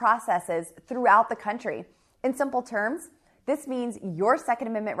permit processes throughout the country. In simple terms, this means your Second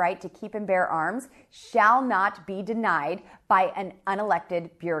Amendment right to keep and bear arms shall not be denied by an unelected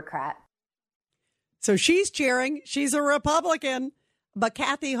bureaucrat. So she's cheering. She's a Republican. But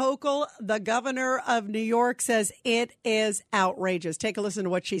Kathy Hochul, the governor of New York, says it is outrageous. Take a listen to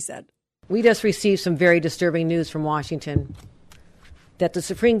what she said. We just received some very disturbing news from Washington that the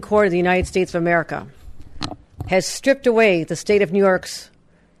Supreme Court of the United States of America has stripped away the state of New York's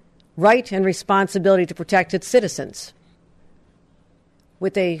right and responsibility to protect its citizens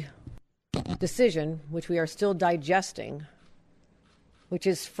with a decision which we are still digesting, which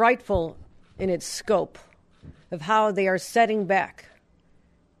is frightful in its scope of how they are setting back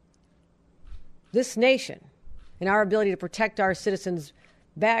this nation and our ability to protect our citizens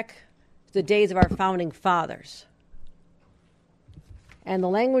back to the days of our founding fathers. And the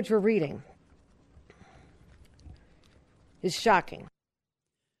language we're reading is shocking.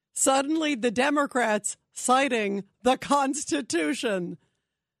 Suddenly, the Democrats citing the Constitution.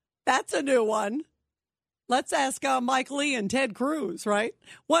 That's a new one. Let's ask Mike Lee and Ted Cruz, right?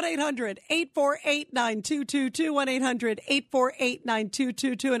 1-800-848-9222,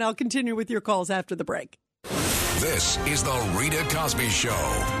 1-800-848-9222, and I'll continue with your calls after the break. This is the Rita Cosby Show.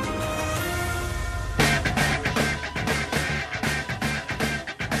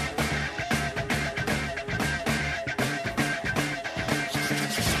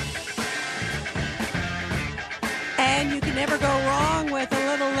 And you can never go wrong with a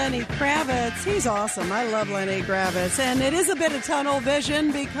little Lenny Kravitz. He's awesome. I love Lenny Kravitz. And it is a bit of tunnel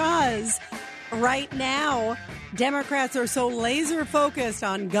vision because right now, Democrats are so laser focused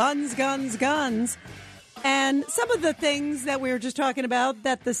on guns, guns, guns. And some of the things that we were just talking about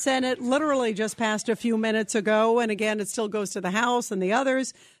that the Senate literally just passed a few minutes ago, and again, it still goes to the House and the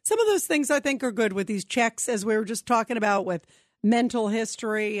others. Some of those things I think are good with these checks, as we were just talking about with mental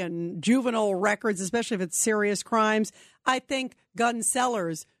history and juvenile records, especially if it's serious crimes. I think gun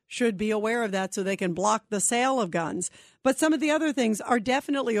sellers should be aware of that so they can block the sale of guns. But some of the other things are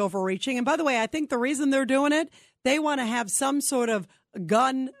definitely overreaching. And by the way, I think the reason they're doing it, they want to have some sort of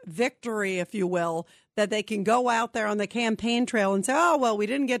gun victory, if you will, that they can go out there on the campaign trail and say, oh, well, we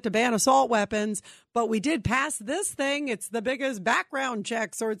didn't get to ban assault weapons, but we did pass this thing. It's the biggest background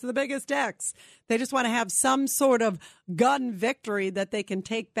checks, or it's the biggest X. They just want to have some sort of gun victory that they can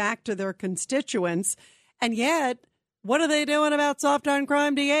take back to their constituents. And yet, what are they doing about soft on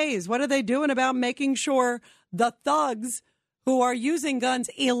crime DAs? What are they doing about making sure the thugs who are using guns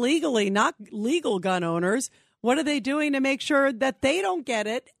illegally, not legal gun owners, what are they doing to make sure that they don't get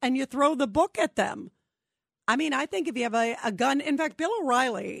it and you throw the book at them? I mean, I think if you have a gun, in fact, Bill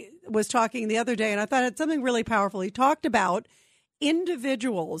O'Reilly was talking the other day, and I thought it had something really powerful. He talked about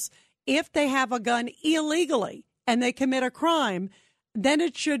individuals, if they have a gun illegally and they commit a crime, then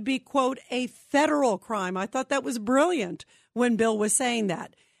it should be, quote, a federal crime. I thought that was brilliant when Bill was saying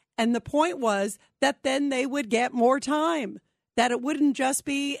that. And the point was that then they would get more time, that it wouldn't just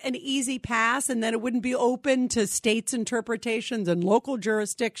be an easy pass and that it wouldn't be open to states' interpretations and local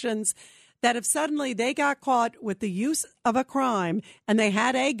jurisdictions, that if suddenly they got caught with the use of a crime and they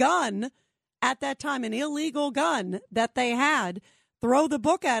had a gun at that time, an illegal gun that they had, throw the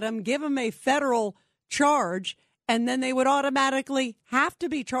book at them, give them a federal charge, and then they would automatically have to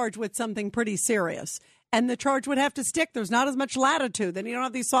be charged with something pretty serious. And the charge would have to stick. There's not as much latitude. Then you don't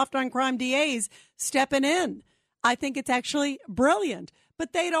have these soft on crime DAs stepping in. I think it's actually brilliant.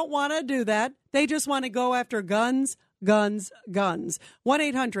 But they don't want to do that. They just want to go after guns, guns, guns.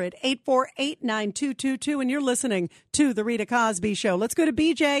 1-800-848-9222. And you're listening to The Rita Cosby Show. Let's go to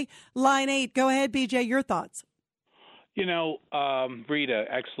BJ, line 8. Go ahead, BJ, your thoughts. You know, Rita,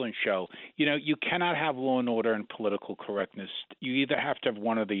 excellent show. You know, you cannot have law and order and political correctness. You either have to have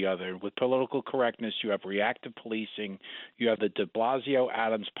one or the other. With political correctness, you have reactive policing. You have the de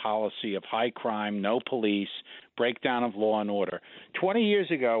Blasio-Adams policy of high crime, no police, breakdown of law and order. 20 years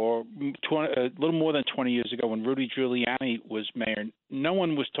ago, or a little more than 20 years ago, when Rudy Giuliani was mayor, no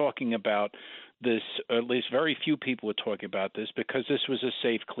one was talking about this, or at least very few people were talking about this, because this was a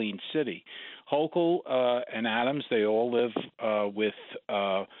safe, clean city. Hochul and Adams, they all live with,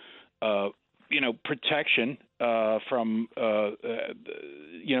 protection from,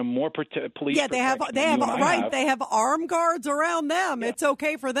 more police. Yeah, they have right. They have armed guards around them. Yeah. It's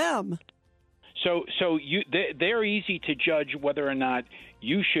okay for them. So they're easy to judge whether or not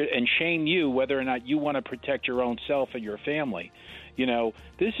you should, and shame you whether or not you want to protect your own self and your family. You know,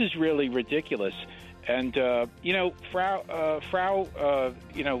 this is really ridiculous. And, Frau,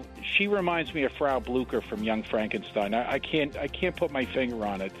 she reminds me of Frau Blucher from Young Frankenstein. I can't put my finger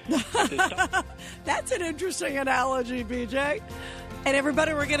on it. That's an interesting analogy, BJ. And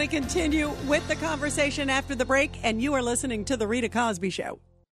everybody, we're going to continue with the conversation after the break. And you are listening to The Rita Cosby Show.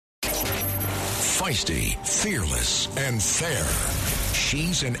 Feisty, fearless, and fair.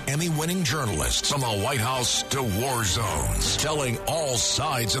 She's an Emmy-winning journalist from the White House to war zones, telling all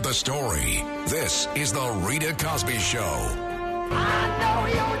sides of the story. This is the Rita Cosby Show. I know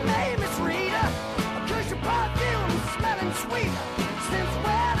your name is Rita, 'cause your perfume is smelling sweeter since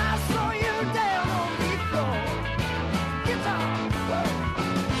when I saw you down on the floor. Guitar.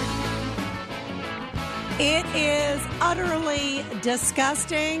 It is utterly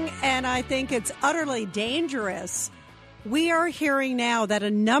disgusting, and I think it's utterly dangerous. We are hearing now that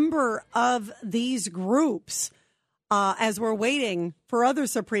a number of these groups, as we're waiting for other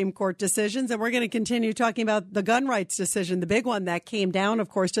Supreme Court decisions, and we're going to continue talking about the gun rights decision, the big one that came down, of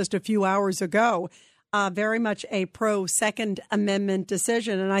course, just a few hours ago, very much a pro-Second Amendment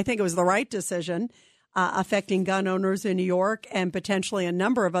decision, and I think it was the right decision, affecting gun owners in New York and potentially a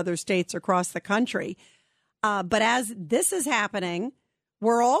number of other states across the country. But as this is happening,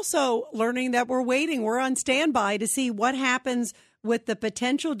 we're also learning that we're waiting. We're on standby to see what happens with the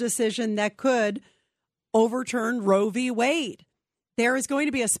potential decision that could overturn Roe v. Wade. There is going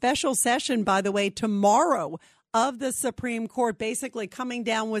to be a special session, by the way, tomorrow of the Supreme Court, basically coming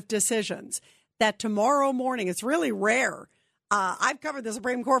down with decisions that tomorrow morning, it's really rare. I've covered the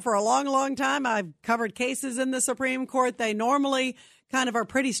Supreme Court for a long, long time. I've covered cases in the Supreme Court. They normally kind of are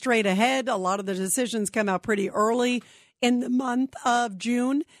pretty straight ahead. A lot of the decisions come out pretty early in the month of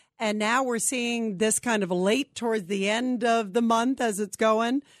June. And now we're seeing this kind of late towards the end of the month as it's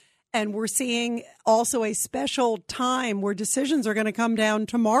going. And we're seeing also a special time where decisions are going to come down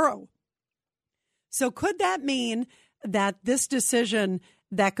tomorrow. So could that mean that this decision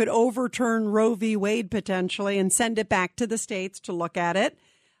that could overturn Roe v. Wade potentially and send it back to the states to look at it,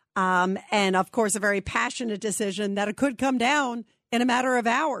 and of course a very passionate decision, that it could come down in a matter of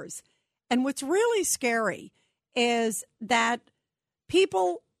hours? And what's really scary is that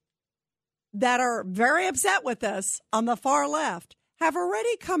people that are very upset with this on the far left have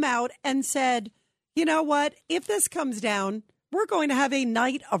already come out and said, you know what, if this comes down, we're going to have a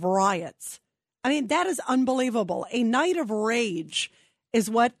night of riots. I mean, that is unbelievable. A night of rage is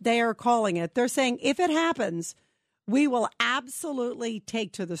what they are calling it. They're saying if it happens, we will absolutely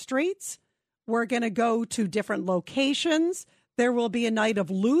take to the streets. We're going to go to different locations. There will be a night of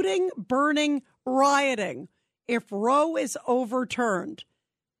looting, burning, rioting if Roe is overturned.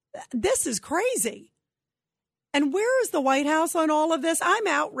 This is crazy. And where is the White House on all of this? I'm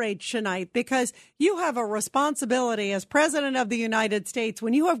outraged tonight because you have a responsibility as president of the United States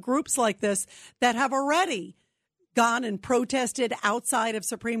when you have groups like this that have already gone and protested outside of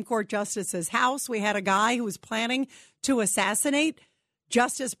Supreme Court Justice's house. We had a guy who was planning to assassinate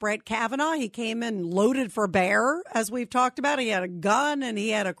Justice Brett Kavanaugh. He came in loaded for bear, as we've talked about. He had a gun and he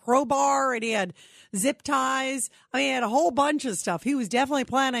had a crowbar and he had zip ties. I mean, he had a whole bunch of stuff. He was definitely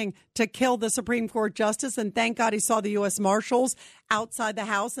planning to kill the Supreme Court justice. And thank God he saw the U.S. Marshals outside the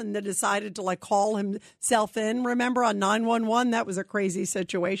house and then decided to call himself in. Remember on 911, that was a crazy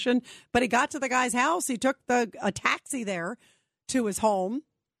situation. But he got to the guy's house. He took a taxi there to his home.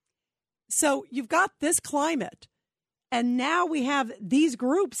 So you've got this climate. And now we have these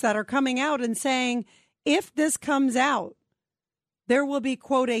groups that are coming out and saying, if this comes out, there will be,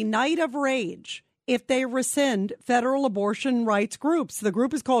 quote, a night of rage if they rescind federal abortion rights groups. The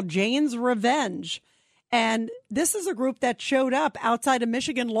group is called Jane's Revenge. And this is a group that showed up outside a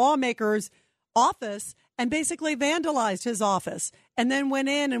Michigan lawmaker's office and basically vandalized his office and then went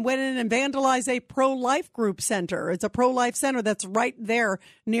in and vandalized a pro-life group center. It's a pro-life center that's right there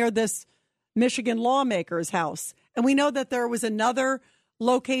near this Michigan lawmaker's house. And we know that there was another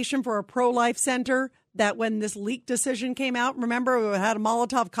location for a pro-life center that when this leak decision came out, remember, it had a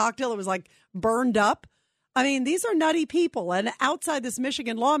Molotov cocktail. It was burned up. I mean, these are nutty people. And outside this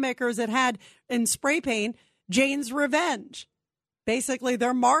Michigan lawmakers that had in spray paint, Jane's Revenge. Basically,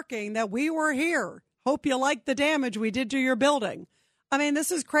 they're marking that we were here. Hope you like the damage we did to your building. I mean,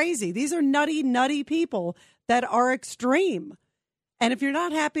 this is crazy. These are nutty, nutty people that are extreme. And if you're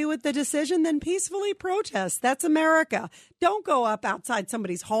not happy with the decision, then peacefully protest. That's America. Don't go up outside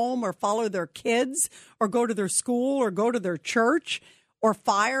somebody's home or follow their kids or go to their school or go to their church or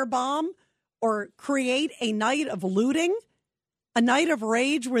firebomb or create a night of looting, a night of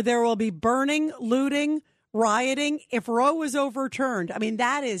rage where there will be burning, looting, rioting. If Roe is overturned, I mean,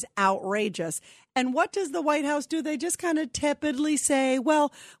 that is outrageous. And what does the White House do? They just kind of tepidly say,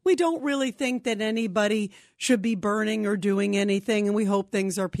 well, we don't really think that anybody should be burning or doing anything, and we hope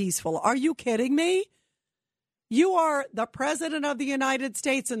things are peaceful. Are you kidding me? You are the president of the United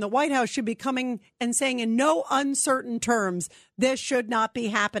States, and the White House should be coming and saying in no uncertain terms, this should not be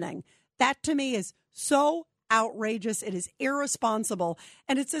happening. That to me is so outrageous. It is irresponsible.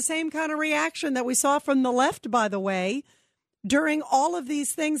 And it's the same kind of reaction that we saw from the left, by the way, during all of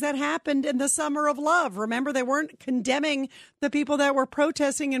these things that happened in the Summer of Love. Remember, they weren't condemning the people that were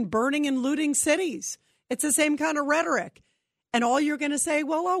protesting and burning and looting cities. It's the same kind of rhetoric. And all you're going to say,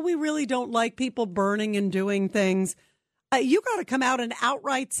 well, we really don't like people burning and doing things. You got to come out and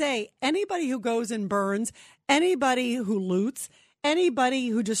outright say anybody who goes and burns, anybody who loots, anybody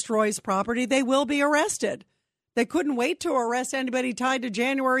who destroys property, they will be arrested. They couldn't wait to arrest anybody tied to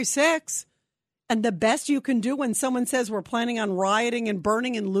January 6th. And the best you can do when someone says we're planning on rioting and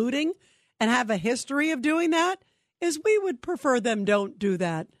burning and looting and have a history of doing that is we would prefer them don't do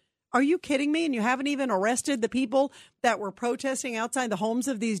that. Are you kidding me? And you haven't even arrested the people that were protesting outside the homes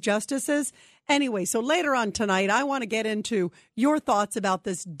of these justices? Anyway, so later on tonight, I want to get into your thoughts about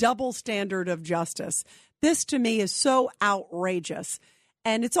this double standard of justice. This to me is so outrageous.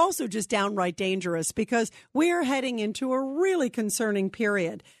 And it's also just downright dangerous because we're heading into a really concerning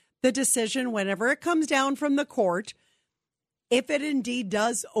period. The decision, whenever it comes down from the court, if it indeed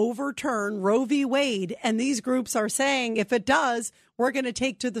does overturn Roe v. Wade, and these groups are saying, if it does, we're going to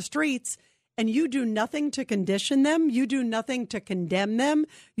take to the streets, and you do nothing to condition them, you do nothing to condemn them,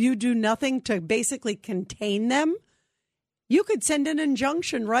 you do nothing to basically contain them, you could send an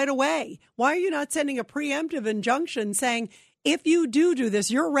injunction right away. Why are you not sending a preemptive injunction saying, if you do this,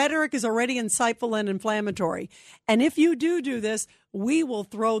 your rhetoric is already insightful and inflammatory. And if you do this, we will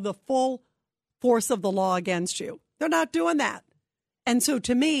throw the full force of the law against you. They're not doing that. And so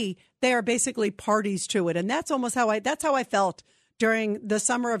to me, they are basically parties to it. And that's almost how I felt during the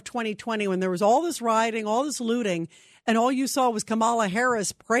summer of 2020 when there was all this rioting, all this looting, and all you saw was Kamala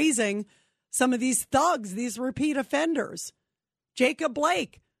Harris praising some of these thugs, these repeat offenders. Jacob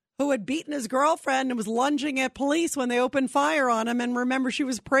Blake, who had beaten his girlfriend and was lunging at police when they opened fire on him. And remember, she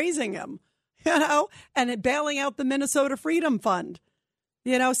was praising him, and bailing out the Minnesota Freedom Fund,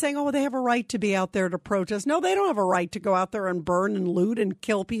 saying, oh, they have a right to be out there to protest. No, they don't have a right to go out there and burn and loot and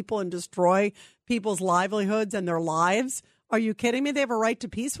kill people and destroy people's livelihoods and their lives. Are you kidding me? They have a right to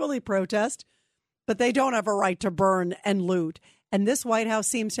peacefully protest, but they don't have a right to burn and loot. And this White House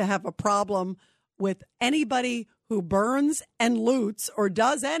seems to have a problem with anybody who burns and loots or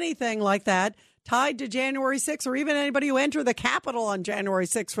does anything like that tied to January 6th, or even anybody who entered the Capitol on January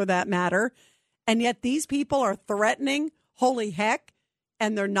 6th for that matter. And yet these people are threatening holy heck,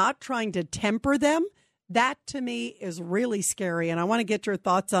 and they're not trying to temper them. That to me is really scary. And I want to get your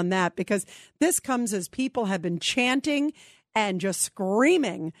thoughts on that, because this comes as people have been chanting and just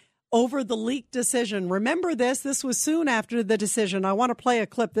screaming over the leaked decision. Remember this was soon after the decision. I want to play a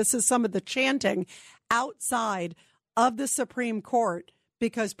clip. This is some of the chanting outside of the Supreme Court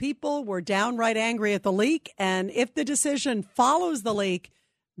because people were downright angry at the leak. And if the decision follows the leak,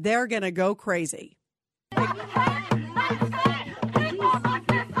 they're going to go crazy.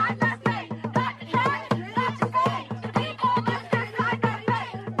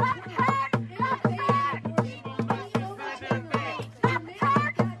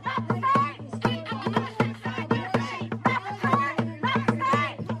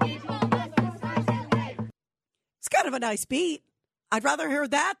 Kind of a nice beat. I'd rather hear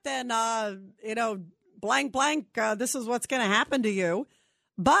that than, blank, blank, this is what's going to happen to you.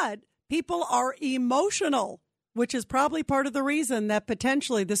 But people are emotional, which is probably part of the reason that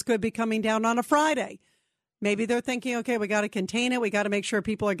potentially this could be coming down on a Friday. Maybe they're thinking, okay, we got to contain it. We got to make sure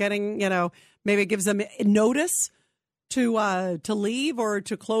people are getting, maybe it gives them notice to leave or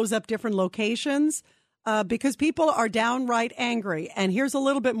to close up different locations. Because people are downright angry. And here's a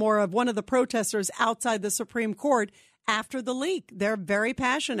little bit more of one of the protesters outside the Supreme Court after the leak. They're very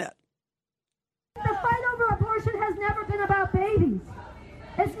passionate. The fight over abortion has never been about babies.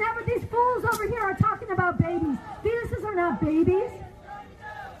 It's never, these fools over here are talking about babies. Fetuses are not babies.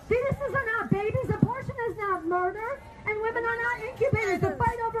 Fetuses are not babies. Abortion is not murder. And women are not incubators. The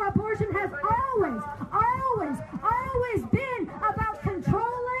fight over abortion has always been about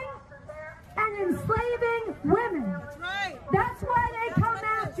controlling and enslaving women. That's right. That's why they come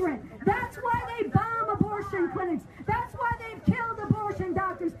after it. That's why they bomb abortion clinics. That's why they've killed abortion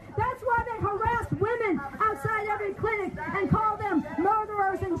doctors. That's why they harass women outside every clinic and call them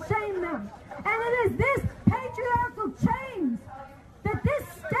murderers and shame them. And it is this patriarchal change that this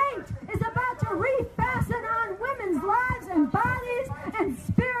state is about to refasten on women's lives and bodies and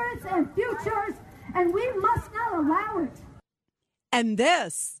spirits and futures, and we must not allow it. And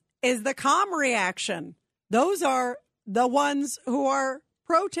this is the calm reaction. Those are the ones who are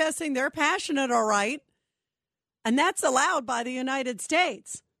protesting. They're passionate, all right. And that's allowed by the United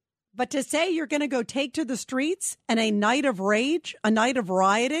States. But to say you're going to go take to the streets and a night of rage, a night of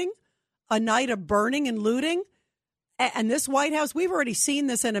rioting, a night of burning and looting, and this White House, we've already seen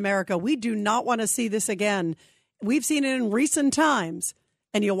this in America. We do not want to see this again. We've seen it in recent times.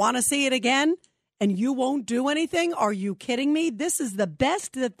 And you want to see it again? And you won't do anything? Are you kidding me? This is the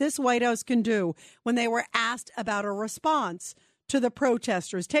best that this White House can do when they were asked about a response to the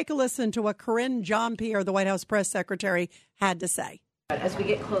protesters. Take a listen to what Karine Jean-Pierre, the White House press secretary, had to say. As we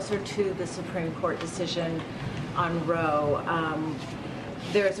get closer to the Supreme Court decision on Roe,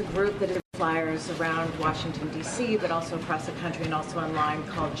 there's a group that is flyers around Washington, D.C., but also across the country and also online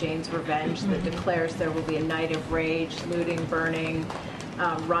called Jane's Revenge that declares there will be a night of rage, looting, burning,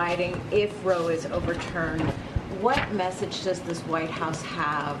 rioting if Roe is overturned. What message does this White House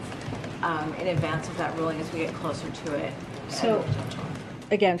have in advance of that ruling as we get closer to it? So,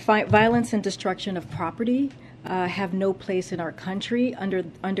 again, violence and destruction of property, have no place in our country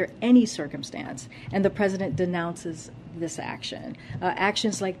under any circumstance. And the president denounces this action.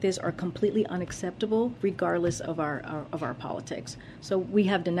 Actions like this are completely unacceptable, regardless of our politics. So we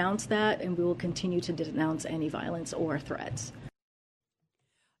have denounced that, and we will continue to denounce any violence or threats.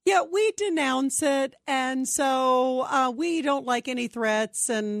 Yeah, we denounce it, and so we don't like any threats.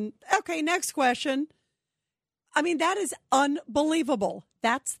 And okay, next question. I mean, that is unbelievable.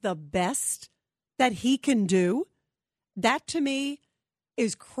 That's the best that he can do. That to me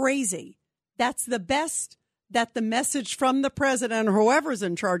is crazy. That's the best that the message from the president or whoever's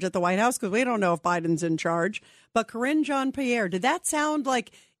in charge at the White House, because we don't know if Biden's in charge, but Karine Jean-Pierre, did that sound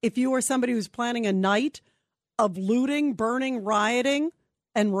like if you were somebody who's planning a night of looting, burning, rioting,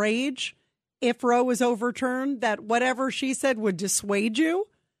 and rage, if Roe was overturned, that whatever she said would dissuade you?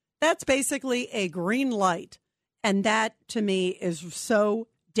 That's basically a green light. And that, to me, is so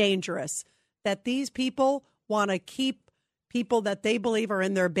dangerous that these people want to keep people that they believe are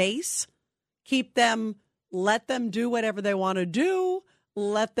in their base, keep them, let them do whatever they want to do,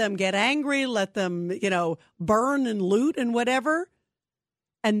 let them get angry, let them, burn and loot and whatever.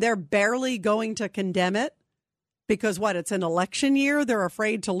 And they're barely going to condemn it because what? It's an election year. They're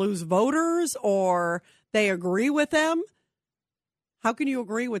afraid to lose voters or they agree with them. How can you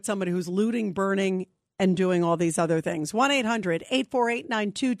agree with somebody who's looting, burning, and doing all these other things?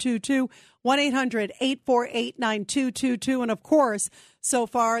 1-800-848-9222, 1-800-848-9222. And, of course, so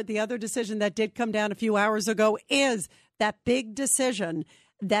far, the other decision that did come down a few hours ago is that big decision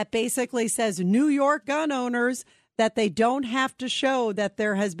that basically says New York gun owners that they don't have to show that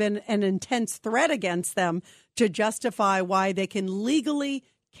there has been an intense threat against them to justify why they can legally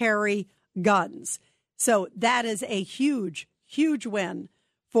carry guns. So that is a huge, huge win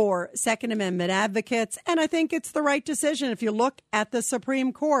for Second Amendment advocates. And I think it's the right decision. If you look at the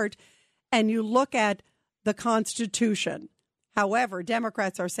Supreme Court and you look at the Constitution. However,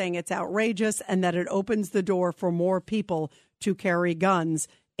 Democrats are saying it's outrageous and that it opens the door for more people to carry guns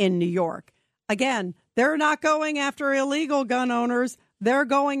in New York. Again, they're not going after illegal gun owners. They're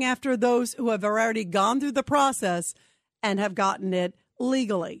going after those who have already gone through the process and have gotten it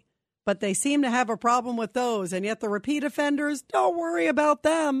legally. But they seem to have a problem with those. And yet the repeat offenders, don't worry about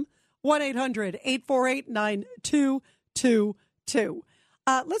them. 1-800-848-9222.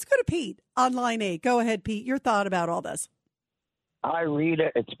 Let's go to Pete on line 8. Go ahead, Pete. Your thought about all this. Hi,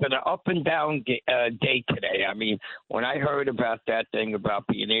 Rita. It's been an up and down day today. I mean, when I heard about that thing about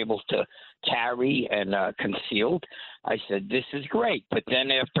being able to carry and concealed, I said, this is great. But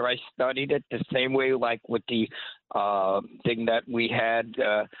then after I studied it the same way, like with the thing that we had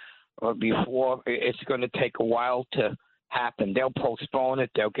before, it's going to take a while to happen. They'll postpone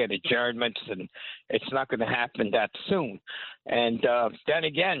it. They'll get adjournments, and it's not going to happen that soon. And then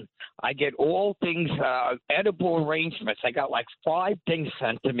again, I get all things, edible arrangements. I got like 5 things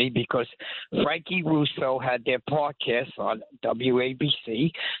sent to me because Frankie Russo had their podcast on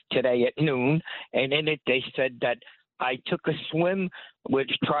WABC today at noon, and in it they said that I took a swim,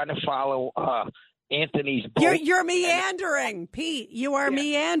 which trying to follow Anthony's boat. You're meandering, Pete. You are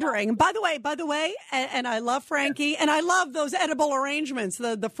meandering. By the way, and I love Frankie, and I love those edible arrangements,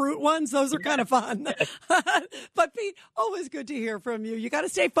 the fruit ones. Those are kind of fun. But Pete, always good to hear from you. You got to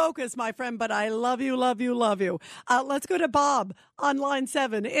stay focused, my friend, but I love you, love you, love you. Let's go to Bob on line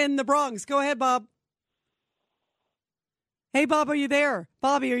 7 in the Bronx. Go ahead, Bob. Hey, Bob, are you there?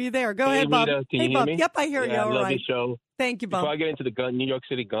 Bobby, are you there? Go ahead, Bob. Rita, hey, Bob. Me? Yep, I hear you. I All love right. your show. Thank you, Bob. Before I get into the New York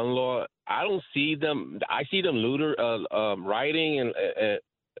City gun law, I don't see them. I see them rioting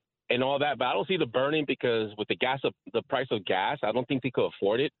and all that, but I don't see the burning because with the price of gas, I don't think they could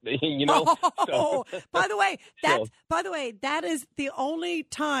afford it. So, by the way, that is the only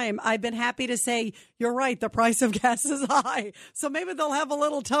time I've been happy to say you're right. The price of gas is high, so maybe they'll have a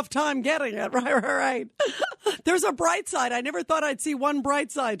little tough time getting it. Right. There's a bright side. I never thought I'd see one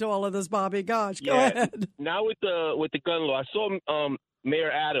bright side to all of this, Bobby. Gosh, go ahead. Now with the gun law, I saw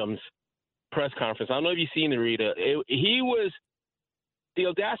Mayor Adams' press conference. I don't know if you've seen it, Rita. He was. The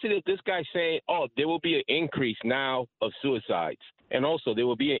audacity of this guy saying, there will be an increase now of suicides. And also there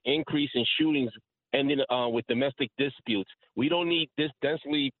will be an increase in shootings and then with domestic disputes. We don't need this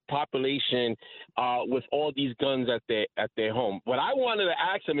densely population with all these guns at their home. But I wanted to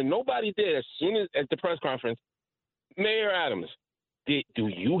ask him, and nobody did, as soon as at the press conference, Mayor Adams, do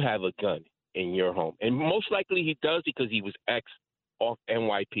you have a gun in your home? And most likely he does because he was off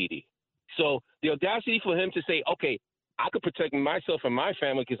NYPD. So the audacity for him to say, okay, I could protect myself and my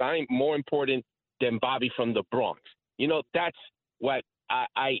family because I ain't more important than Bobby from the Bronx. That's what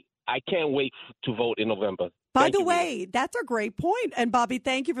I can't wait to vote in November. By the way, that's a great point. And Bobby,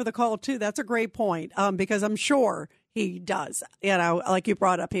 thank you for the call too. That's a great point, because I'm sure he does. You know, like you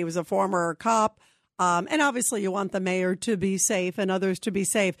brought up, he was a former cop. And obviously you want the mayor to be safe and others to be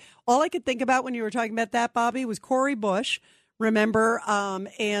safe. All I could think about when you were talking about that, Bobby, was Cori Bush. Remember,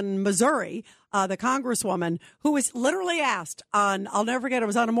 in Missouri, the congresswoman who was literally asked on, I'll never forget, it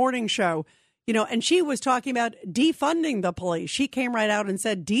was on a morning show, you know, and she was talking about defunding the police. She came right out and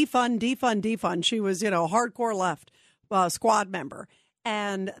said, defund, defund, defund. She was, you know, a hardcore left squad member.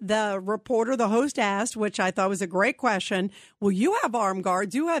 And the reporter, the host asked, which I thought was a great question, well, you have armed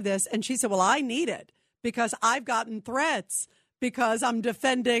guards, you have this. And she said, well, I need it because I've gotten threats because I'm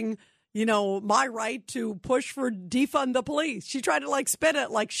defending, you know, my right to push for defund the police. She tried to like spin it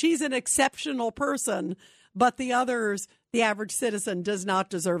like she's an exceptional person, but the others, the average citizen, does not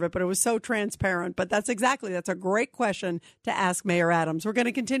deserve it. But it was so transparent. But that's a great question to ask Mayor Adams. We're going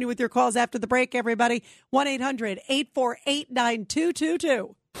to continue with your calls after the break, everybody.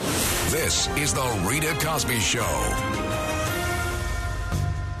 1-800-848-9222. This is the Rita Cosby Show.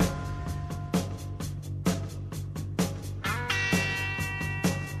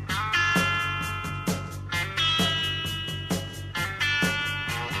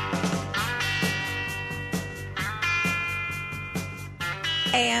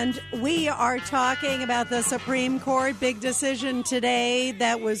 And we are talking about the Supreme Court big decision today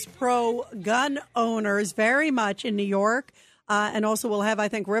that was pro-gun owners very much in New York, and also will have, I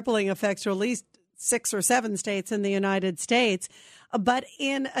think, rippling effects to at least 6 or 7 states in the United States. But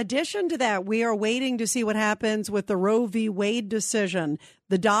in addition to that, we are waiting to see what happens with the Roe v. Wade decision,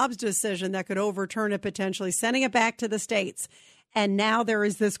 the Dobbs decision that could overturn it potentially, sending it back to the states. And now there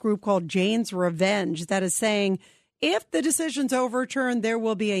is this group called Jane's Revenge that is saying, if the decision's overturned, there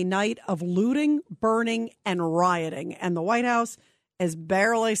will be a night of looting, burning, and rioting. And the White House is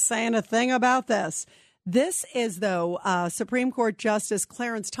barely saying a thing about this. This is, though, Supreme Court Justice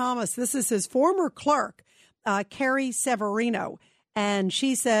Clarence Thomas. This is his former clerk, Carrie Severino. And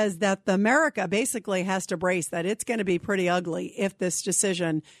she says that America basically has to brace that it's going to be pretty ugly if this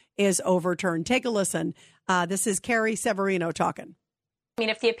decision is overturned. Take a listen. This is Carrie Severino talking. I mean,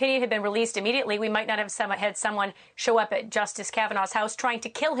 if the opinion had been released immediately, we might not have had someone show up at Justice Kavanaugh's house trying to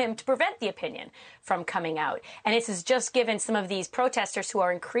kill him to prevent the opinion from coming out. And this has just given some of these protesters who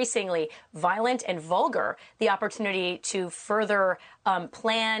are increasingly violent and vulgar the opportunity to further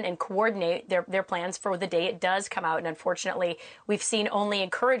plan and coordinate their plans for the day it does come out. And unfortunately, we've seen only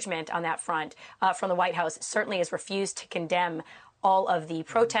encouragement on that front from the White House. It certainly has refused to condemn all of the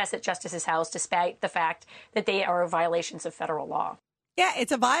protests at Justice's house, despite the fact that they are violations of federal law. Yeah,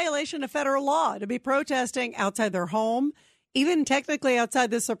 it's a violation of federal law to be protesting outside their home, even technically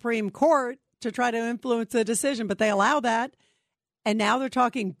outside the Supreme Court to try to influence the decision. But they allow that. And now they're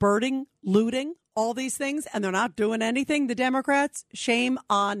talking burning, looting, all these things, and they're not doing anything. The Democrats, shame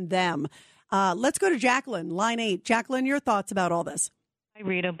on them. Let's go to Jacqueline, line 8. Jacqueline, your thoughts about all this? Hi,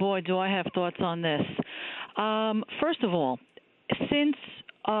 Rita. Boy, do I have thoughts on this. First of all, since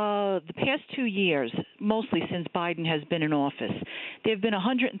the past 2 years, mostly since Biden has been in office, there have been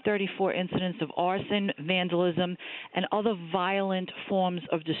 134 incidents of arson, vandalism, and other violent forms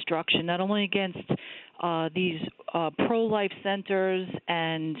of destruction, not only against these pro-life centers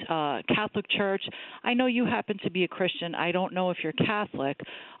and Catholic Church. I know you happen to be a Christian. I don't know if you're Catholic,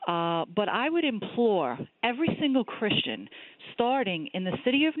 but I would implore every single Christian, starting in the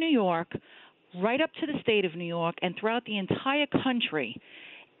city of New York, right up to the state of New York, and throughout the entire country,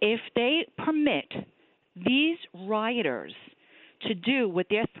 if they permit these rioters to do what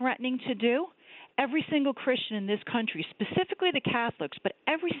they're threatening to do, every single Christian in this country, specifically the Catholics, but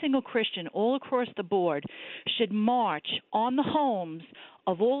every single Christian all across the board, should march on the homes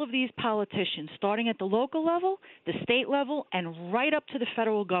of all of these politicians, starting at the local level, the state level, and right up to the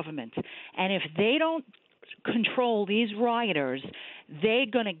federal government. And if they don't control these rioters, they're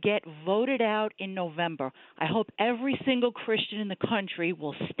going to get voted out in November. I hope every single Christian in the country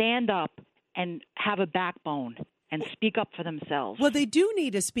will stand up and have a backbone and speak up for themselves. Well, they do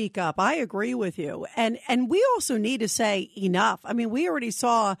need to speak up. I agree with you. And we also need to say enough. I mean, we already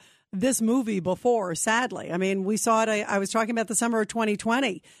saw this movie before, sadly. I mean, we saw it. I was talking about the summer of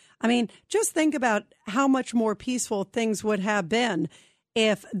 2020. I mean, just think about how much more peaceful things would have been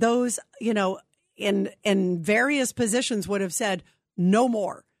if those, you know, in various positions would have said no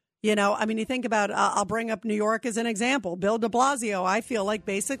more. You know, I mean, you think about, I'll bring up New York as an example. Bill de Blasio, I feel like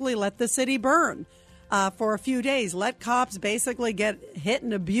basically let the city burn for a few days. Let cops basically get hit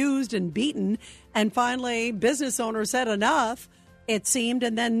and abused and beaten. And finally, business owners said enough, it seemed.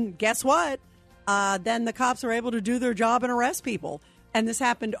 And then guess what? Then the cops are able to do their job and arrest people. And this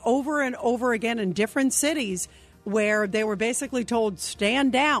happened over and over again in different cities where they were basically told,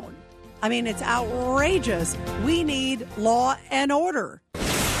 stand down. I mean, it's outrageous. We need law and order.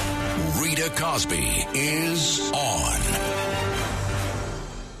 Rita Cosby is on.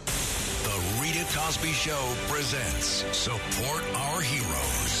 The Rita Cosby Show presents Support Our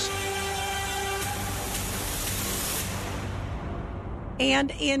Heroes.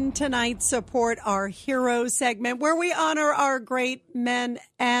 And in tonight's Support Our Heroes segment, where we honor our great men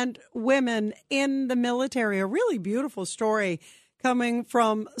and women in the military, a really beautiful story coming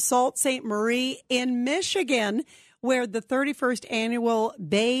from Sault Ste. Marie in Michigan, where the 31st annual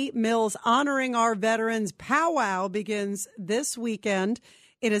Bay Mills Honoring Our Veterans powwow begins this weekend.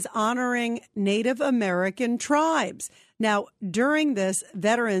 It is honoring Native American tribes. Now, during this,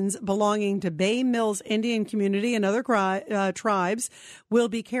 veterans belonging to Bay Mills Indian community and other tribes will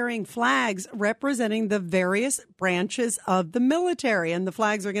be carrying flags representing the various branches of the military. And the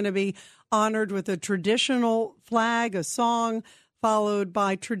flags are going to be honored with a traditional flag, a song, followed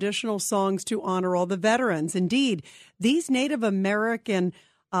by traditional songs to honor all the veterans. Indeed, these Native American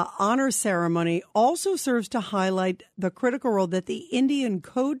honor ceremony also serves to highlight the critical role that the Indian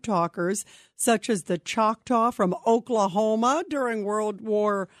code talkers, such as the Choctaw from Oklahoma during World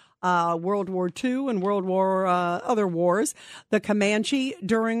War II and other wars, the Comanche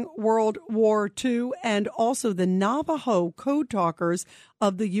during World War II, and also the Navajo code talkers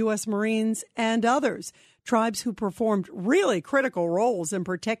of the U.S. Marines and others. Tribes who performed really critical roles in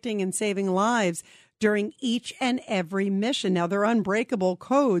protecting and saving lives during each and every mission. Now, their unbreakable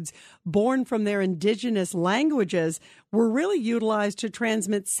codes, born from their indigenous languages, were really utilized to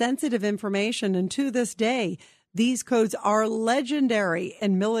transmit sensitive information. And to this day, these codes are legendary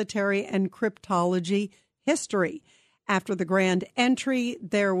in military and cryptology history. After the grand entry,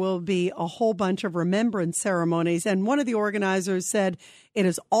 there will be a whole bunch of remembrance ceremonies. And one of the organizers said, it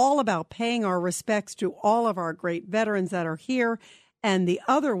is all about paying our respects to all of our great veterans that are here and the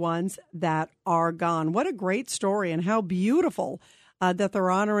other ones that are gone. What a great story, and how beautiful that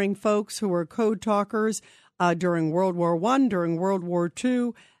they're honoring folks who were code talkers during World War I, during World War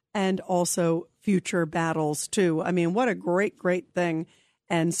II, and also future battles, too. I mean, what a great, great thing,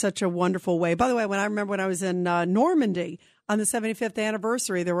 and such a wonderful way. By the way, when I was in Normandy on the 75th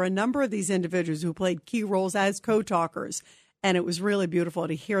anniversary, there were a number of these individuals who played key roles as code talkers, and it was really beautiful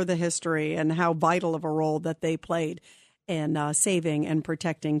to hear the history and how vital of a role that they played in saving and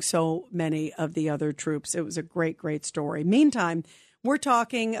protecting so many of the other troops. It was a great, great story. Meantime, we're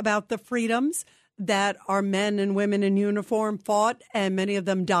talking about the freedoms that our men and women in uniform fought, and many of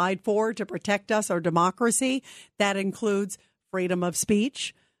them died for, to protect us, our democracy. That includes freedom of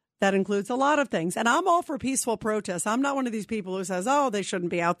speech. That includes a lot of things. And I'm all for peaceful protests. I'm not one of these people who says, oh, they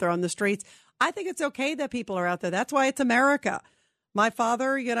shouldn't be out there on the streets. I think it's okay that people are out there. That's why it's America. My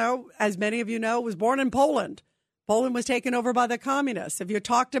father, as many of you know, was born in Poland. Poland was taken over by the communists. If you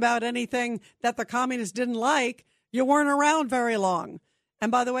talked about anything that the communists didn't like, you weren't around very long.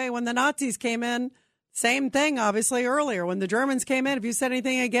 And by the way, when the Nazis came in, same thing, obviously, earlier. When the Germans came in, if you said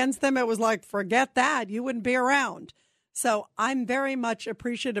anything against them, it was like, forget that. You wouldn't be around. So I'm very much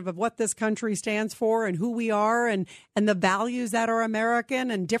appreciative of what this country stands for and who we are and the values that are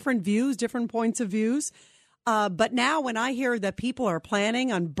American, and different views, different points of views. But now when I hear that people are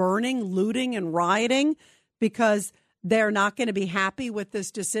planning on burning, looting, and rioting because they're not going to be happy with this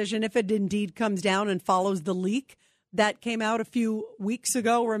decision if it indeed comes down and follows the leak that came out a few weeks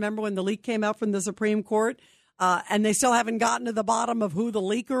ago. Remember when the leak came out from the Supreme Court? And they still haven't gotten to the bottom of who the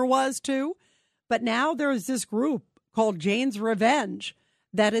leaker was, too. But now there's this group called Jane's Revenge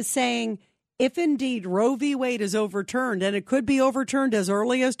that is saying, if indeed Roe v. Wade is overturned, and it could be overturned as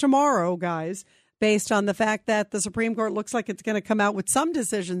early as tomorrow, guys, based on the fact that the Supreme Court looks like it's going to come out with some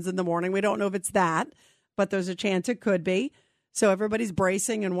decisions in the morning. We don't know if it's that, but there's a chance it could be. So everybody's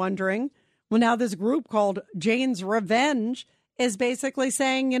bracing and wondering. Well, now this group called Jane's Revenge is basically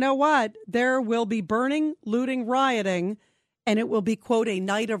saying, you know what? There will be burning, looting, rioting, and it will be, quote, a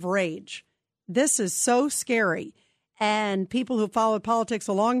night of rage. This is so scary. And people who followed politics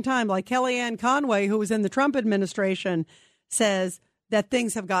a long time, like Kellyanne Conway, who was in the Trump administration, says that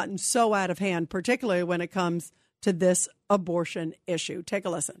things have gotten so out of hand, particularly when it comes to this abortion issue. Take a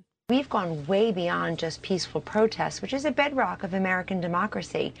listen. We've gone way beyond just peaceful protests, which is a bedrock of American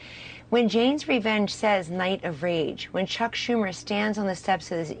democracy. When Jane's Revenge says night of rage, when Chuck Schumer stands on the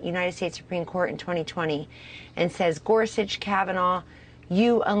steps of the United States Supreme Court in 2020 and says, Gorsuch, Kavanaugh,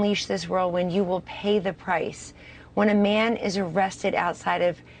 you unleash this whirlwind, you will pay the price. When a man is arrested outside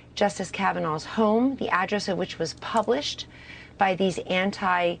of Justice Kavanaugh's home, the address of which was published by these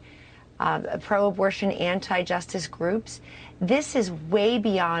anti-abortion pro-abortion, anti-justice groups. This is way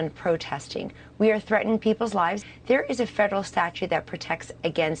beyond protesting. We are threatening people's lives. There is a federal statute that protects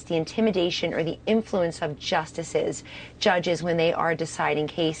against the intimidation or the influence of judges when they are deciding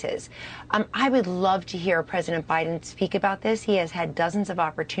cases. I would love to hear President Biden speak about this. He has had dozens of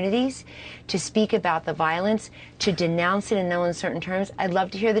opportunities to speak about the violence, to denounce it in no uncertain terms. I'd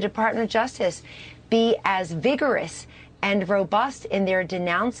love to hear the Department of Justice be as vigorous and robust in their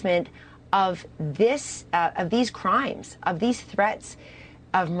denouncement of these crimes, of these threats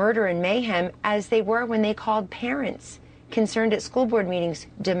of murder and mayhem, as they were when they called parents concerned at school board meetings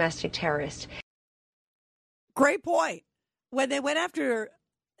domestic terrorists. Great point. When they went after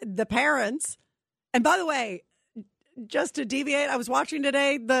the parents, and by the way, just to deviate, I was watching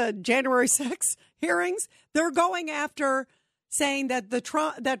today the January 6th hearings. They're going after saying that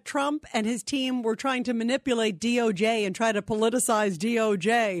that Trump and his team were trying to manipulate DOJ and try to politicize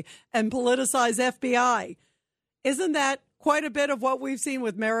DOJ and politicize FBI. Isn't that quite a bit of what we've seen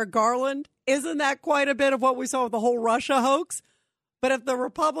with Merrick Garland? Isn't that quite a bit of what we saw with the whole Russia hoax? But if the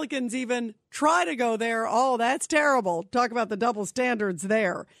Republicans even try to go there, oh, that's terrible. Talk about the double standards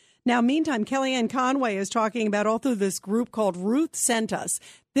there. Now, meantime, Kellyanne Conway is talking about all through this group called Ruth Sent Us.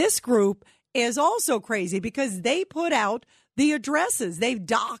 This group is also crazy because they put out the addresses. They've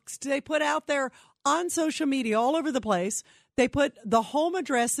doxed. They put out there on social media all over the place. They put the home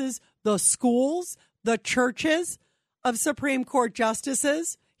addresses, the schools, the churches of Supreme Court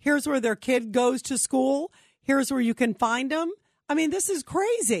justices. Here's where their kid goes to school. Here's where you can find them. I mean, this is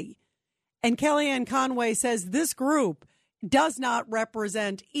crazy. And Kellyanne Conway says this group does not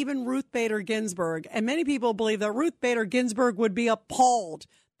represent even Ruth Bader Ginsburg. And many people believe that Ruth Bader Ginsburg would be appalled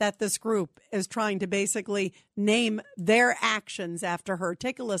that this group is trying to basically name their actions after her.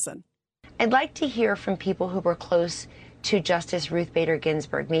 Take a listen. I'd like to hear from people who were close to Justice Ruth Bader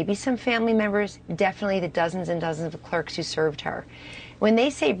Ginsburg, maybe some family members, definitely the dozens and dozens of clerks who served her. When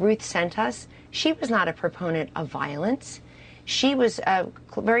they say Ruth sent us, she was not a proponent of violence. She was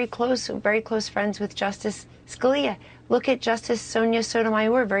very close friends with Justice Scalia. Look at Justice Sonia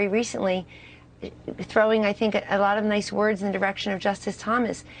Sotomayor very recently, throwing, I think, a lot of nice words in the direction of Justice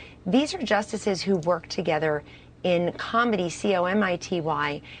Thomas. These are justices who work together in comity,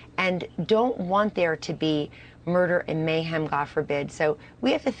 COMITY, and don't want there to be murder and mayhem, God forbid. So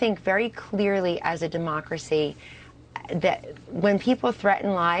we have to think very clearly as a democracy that when people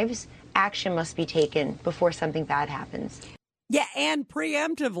threaten lives, action must be taken before something bad happens. Yeah, and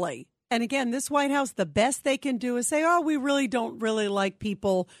preemptively. And again, this White House, the best they can do is say, oh, we really don't really like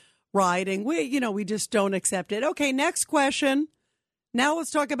people rioting. We just don't accept it. Okay, next question. Now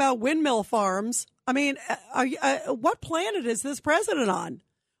let's talk about windmill farms. I mean, what planet is this president on?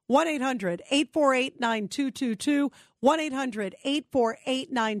 1-800-848-9222.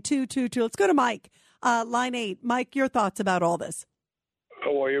 1-800-848-9222. Let's go to Mike, line 8. Mike, your thoughts about all this.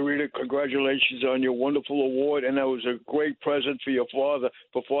 How are you, Rita? Congratulations on your wonderful award, and that was a great present for your father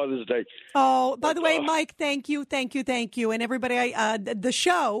for Father's Day. Oh, by the way, Mike, thank you. And everybody, the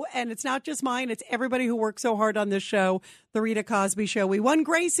show, and it's not just mine, it's everybody who works so hard on this show, The Rita Cosby Show. We won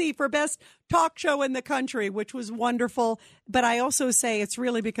Gracie for Best Talk Show in the Country, which was wonderful. But I also say it's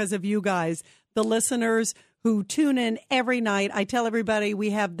really because of you guys, the listeners who tune in every night. I tell everybody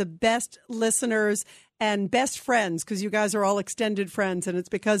we have the best listeners and best friends because you guys are all extended friends, and it's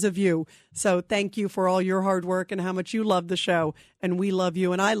because of you. So thank you for all your hard work and how much you love the show. And we love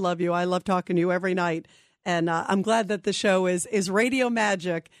you, and I love you. I love talking to you every night. And I'm glad that the show is radio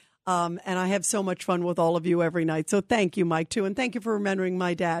magic, and I have so much fun with all of you every night. So thank you, Mike, too. And thank you for remembering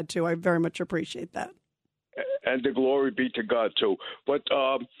my dad, too. I very much appreciate that. And the glory be to God, too. But,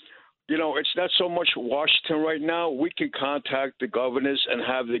 it's not so much Washington right now. We can contact the governors and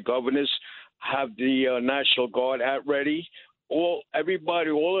have the governors have the National Guard at ready. All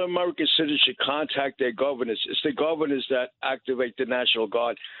American citizens should contact their governors. It's the governors that activate the National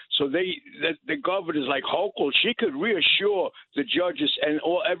Guard. So the governors like Hochul, she could reassure the judges and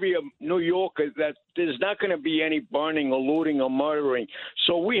every New Yorker that there's not going to be any burning or looting or murdering.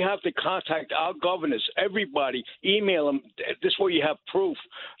 So we have to contact our governors, everybody, email them. This way you have proof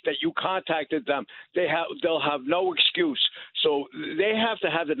that you contacted them. They'll have no excuse. So they have to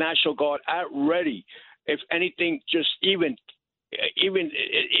have the National Guard at ready. If anything, just even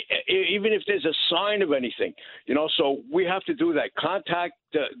if there's a sign of anything, so we have to do that. Contact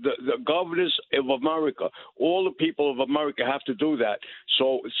the governors of America. All the people of America have to do that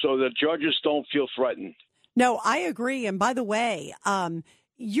so the judges don't feel threatened. No, I agree. And by the way,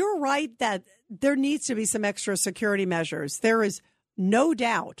 you're right that there needs to be some extra security measures. There is no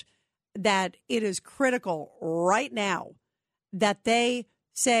doubt that it is critical right now that they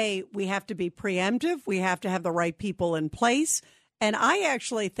say we have to be preemptive, we have to have the right people in place. And I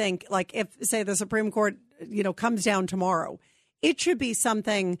actually think, like, if, say, the Supreme Court, comes down tomorrow, it should be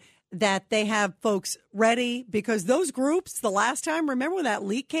something that they have folks ready, because those groups, the last time, remember when that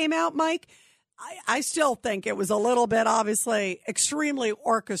leak came out, Mike? I still think it was a little bit, obviously, extremely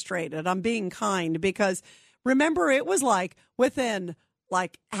orchestrated. I'm being kind, because remember, it was like within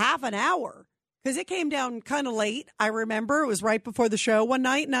like half an hour, because it came down kind of late. I remember it was right before the show one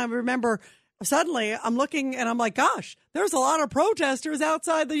night. And I remember suddenly I'm looking and I'm like, gosh, there's a lot of protesters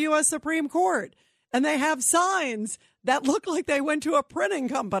outside the U.S. Supreme Court. And they have signs that look like they went to a printing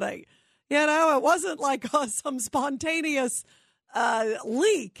company. It wasn't like some spontaneous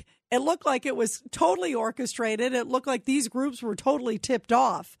leak. It looked like it was totally orchestrated. It looked like these groups were totally tipped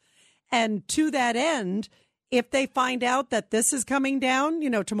off. And to that end, if they find out that this is coming down,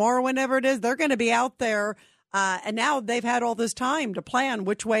 tomorrow, whenever it is, they're going to be out there. And now they've had all this time to plan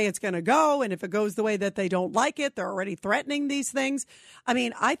which way it's going to go. And if it goes the way that they don't like it, they're already threatening these things. I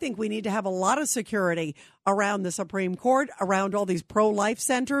mean, I think we need to have a lot of security around the Supreme Court, around all these pro-life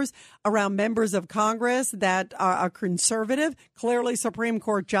centers, around members of Congress that are conservative, clearly Supreme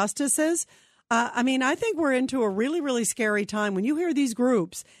Court justices. I think we're into a really, really scary time when you hear these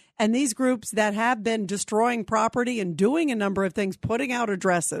groups. And these groups that have been destroying property and doing a number of things, putting out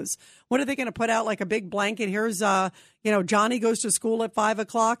addresses. What are they going to put out, like a big blanket? Here's, Johnny goes to school at 5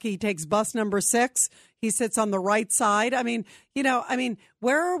 o'clock. He takes bus number 6. He sits on the right side.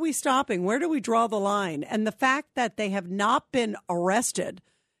 Where are we stopping? Where do we draw the line? And the fact that they have not been arrested,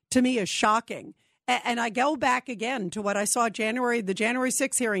 to me, is shocking. And I go back again to what I saw the January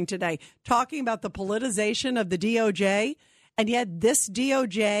 6th hearing today, talking about the politicization of the DOJ. And yet this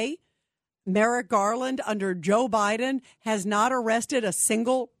DOJ, Merrick Garland under Joe Biden, has not arrested a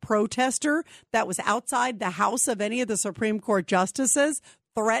single protester that was outside the house of any of the Supreme Court justices,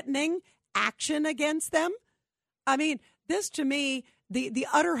 threatening action against them. This to me, the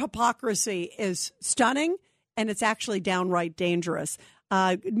utter hypocrisy is stunning, and it's actually downright dangerous.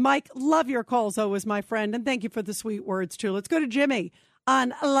 Mike, love your calls, always, my friend, and thank you for the sweet words, too. Let's go to Jimmy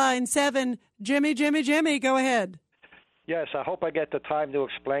on line 7. Jimmy, go ahead. Yes, I hope I get the time to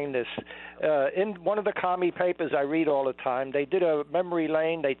explain this. In one of the commie papers I read all the time, they did a memory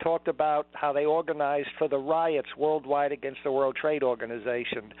lane. They talked about how they organized for the riots worldwide against the World Trade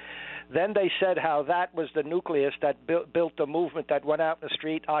Organization. Then they said how that was the nucleus that built the movement that went out in the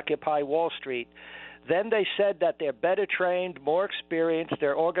street, Occupy Wall Street. Then they said that they're better trained, more experienced,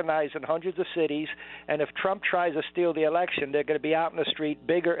 they're organized in hundreds of cities, and if Trump tries to steal the election, they're going to be out in the street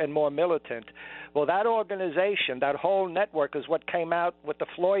bigger and more militant. Well, that organization, that whole network is what came out with the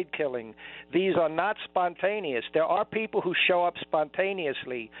Floyd killing. These are not spontaneous. There are people who show up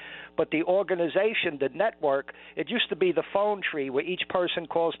spontaneously, but the organization, the network, it used to be the phone tree where each person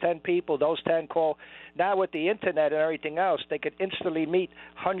calls 10 people, those 10 call. Now with the internet and everything else, they could instantly meet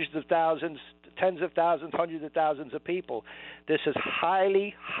hundreds of thousands, tens of thousands, hundreds of thousands of people. This is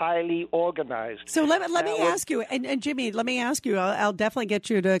highly, highly organized. So let me ask you, and Jimmy, let me ask you, I'll definitely get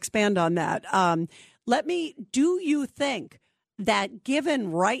you to expand on that. Do you think that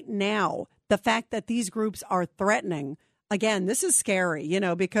given right now the fact that these groups are threatening, again, this is scary,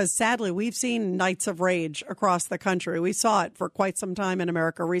 because sadly we've seen nights of rage across the country. We saw it for quite some time in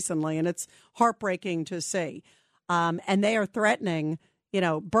America recently, and it's heartbreaking to see. And they are threatening,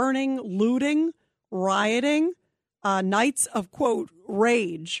 burning, looting, rioting, nights of, quote,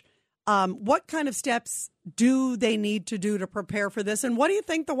 rage. What kind of steps do they need to do to prepare for this? And what do you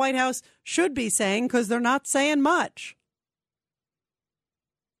think the White House should be saying? Because they're not saying much.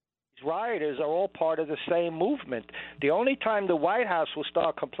 Rioters are all part of the same movement. The only time the White House will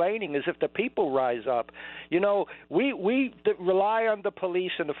start complaining is if the people rise up. We rely on the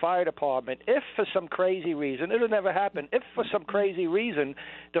police and the fire department. If for some crazy reason, it'll never happen, if for some crazy reason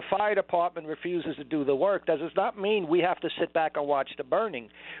the fire department refuses to do the work, that does not mean we have to sit back and watch the burning.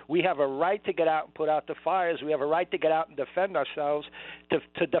 We have a right to get out and put out the fires. We have a right to get out and defend ourselves,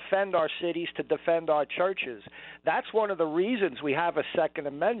 to defend our cities, to defend our churches. That's one of the reasons we have a Second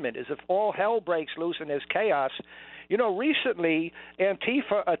Amendment, is if all hell breaks loose and there's chaos. Recently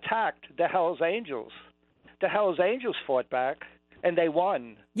Antifa attacked the Hells Angels. The Hells Angels fought back, and they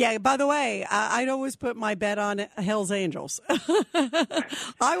won. Yeah, by the way, I'd always put my bet on Hells Angels.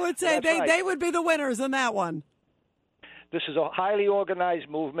 I would say they would be the winners in that one. This is a highly organized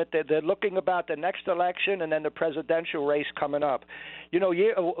movement. They're looking about the next election and then the presidential race coming up.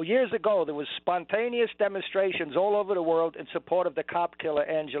 Years ago, there was spontaneous demonstrations all over the world in support of the cop killer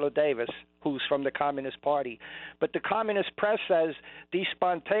Angela Davis, who's from the Communist Party. But the Communist press says these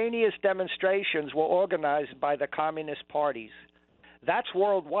spontaneous demonstrations were organized by the Communist parties. That's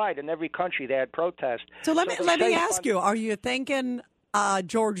worldwide in every country they had protests. So let me ask you: are you thinking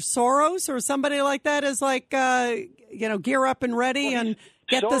George Soros or somebody like that is like gear up and ready and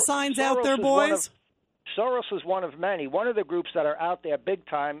get the signs out there, boys? Soros is one of many. One of the groups that are out there big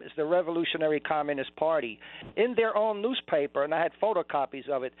time is the Revolutionary Communist Party. In their own newspaper, and I had photocopies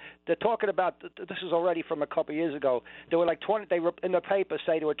of it, they're talking about, this is already from a couple of years ago, there were like 20, they were in the paper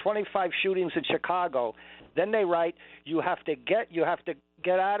say there were 25 shootings in Chicago. Then they write, you have to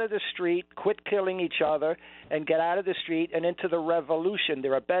get out of the street, quit killing each other, and get out of the street and into the revolution.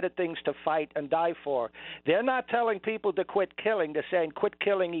 There are better things to fight and die for. They're not telling people to quit killing. They're saying quit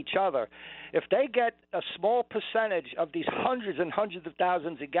killing each other. If they get a small percentage of these hundreds and hundreds of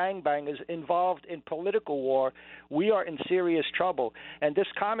thousands of gangbangers involved in political war, we are in serious trouble. And this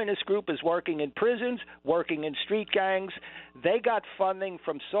communist group is working in prisons, working in street gangs. They got funding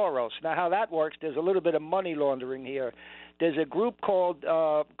from Soros. Now, how that works, there's a little bit of money laundering here. There's a group called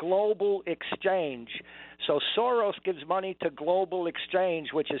Global Exchange. So Soros gives money to Global Exchange,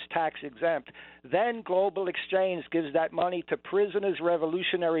 which is tax exempt. Then Global Exchange gives that money to Prisoners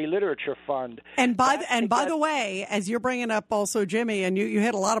Revolutionary Literature Fund. And by the way, as you're bringing up also, Jimmy, and you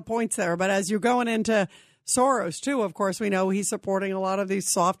hit a lot of points there, but as you're going into Soros, too, of course, we know he's supporting a lot of these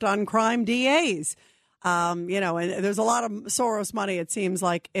soft on crime DAs. And there's a lot of Soros money, it seems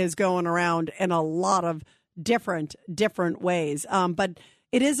like, is going around in a lot of different ways. But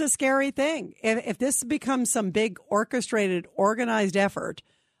it is a scary thing. If this becomes some big orchestrated, organized effort,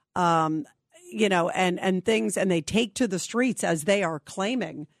 and things, and they take to the streets as they are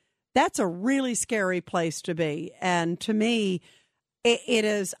claiming, that's a really scary place to be. And to me, it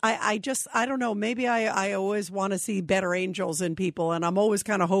is, I don't know, maybe I always want to see better angels in people. And I'm always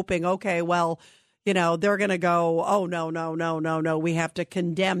kind of hoping, okay, well, they're going to go, oh, no. We have to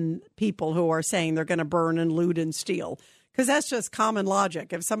condemn people who are saying they're going to burn and loot and steal. Because that's just common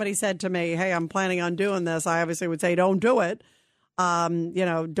logic. If somebody said to me, hey, I'm planning on doing this, I obviously would say, don't do it.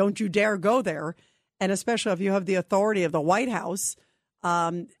 Don't you dare go there. And especially if you have the authority of the White House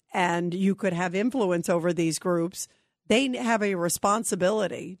and you could have influence over these groups, they have a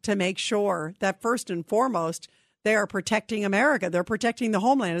responsibility to make sure that first and foremost, they are protecting America. They're protecting the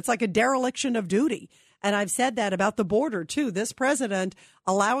homeland. It's like a dereliction of duty. And I've said that about the border, too. This president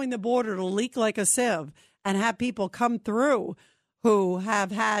allowing the border to leak like a sieve and have people come through who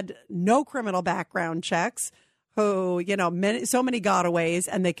have had no criminal background checks, who, so many gotaways,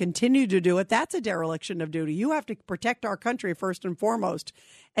 and they continue to do it. That's a dereliction of duty. You have to protect our country first and foremost.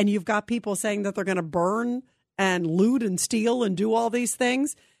 And you've got people saying that they're going to burn and loot and steal and do all these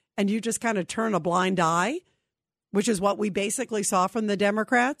things. And you just kind of turn a blind eye, which is what we basically saw from the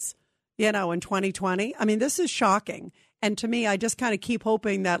Democrats, in 2020. I mean, this is shocking. And to me, I just kind of keep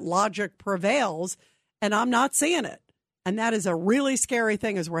hoping that logic prevails, and I'm not seeing it. And that is a really scary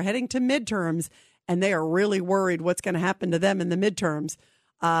thing as we're heading to midterms, and they are really worried what's going to happen to them in the midterms.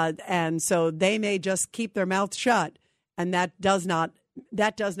 And so they may just keep their mouths shut, and that does not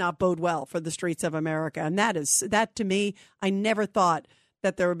bode well for the streets of America. And that to me, I never thought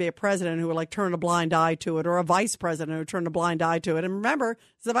that there would be a president who would turn a blind eye to it, or a vice president who would turn a blind eye to it. And remember,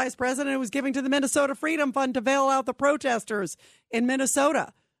 it's the vice president who was giving to the Minnesota Freedom Fund to bail out the protesters in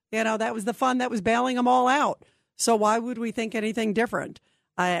Minnesota. That was the fund that was bailing them all out. So why would we think anything different?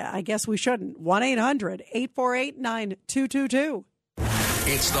 I guess we shouldn't. 1-800-848-9222.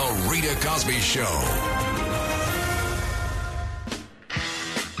 It's the Rita Cosby Show.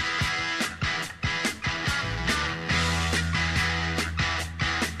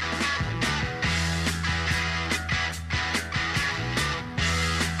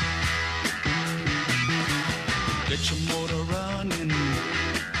 Get your motor running.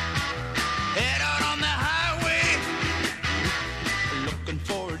 Head out on the highway. Looking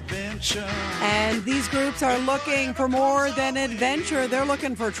for adventure. And these groups are looking for more than adventure. They're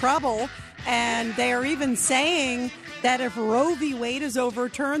looking for trouble. And they are even saying that if Roe v. Wade is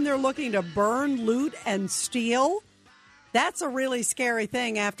overturned, they're looking to burn, loot, and steal. That's a really scary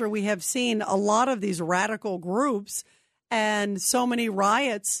thing after we have seen a lot of these radical groups and so many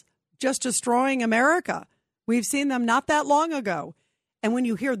riots just destroying America. We've seen them not that long ago. And when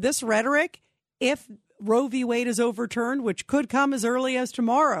you hear this rhetoric, if Roe v. Wade is overturned, which could come as early as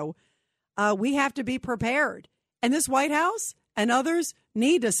tomorrow, we have to be prepared. And this White House and others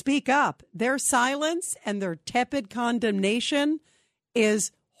need to speak up. Their silence and their tepid condemnation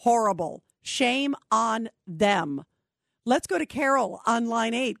is horrible. Shame on them. Let's go to Carol on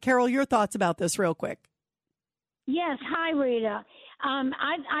line 8. Carol, your thoughts about this real quick. Yes. Hi, Rita.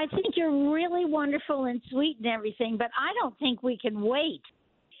 I think you're really wonderful and sweet and everything, but I don't think we can wait.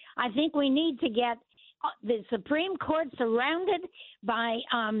 I think we need to get the Supreme Court surrounded by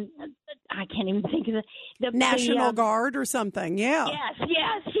I can't even think of the National Guard or something. Yeah.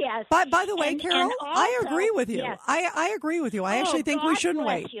 Yes. By the way, Carol, and also, I agree with you. Yes. I agree with you. I actually think we shouldn't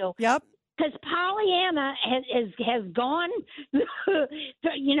wait. You. Yep. Because Pollyanna has gone,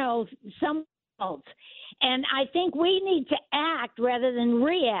 some else. And I think we need to act rather than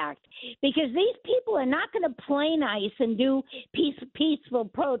react, because these people are not going to play nice and do peaceful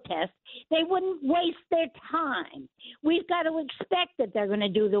protests. They wouldn't waste their time. We've got to expect that they're going to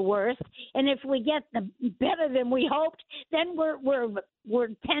do the worst. And if we get better than we hoped, then we're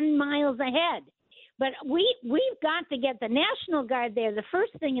 10 miles ahead. But we've got to get the National Guard there the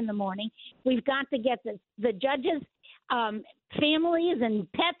first thing in the morning. We've got to get the judges' families and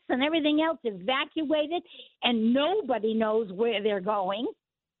pets and everything else evacuated, and nobody knows where they're going.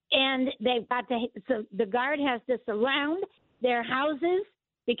 And they've got to, so the Guard has to surround their houses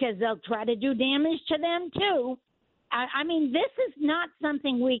because they'll try to do damage to them too. I mean, this is not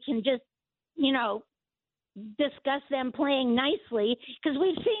something we can just, discuss them playing nicely, because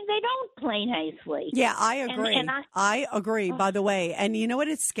we've seen they don't play nicely. Yeah, I agree. And I agree, by the way. And you know what?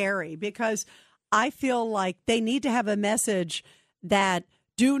 It's scary because I feel like they need to have a message that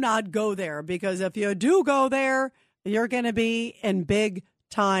do not go there, because if you do go there, you're going to be in big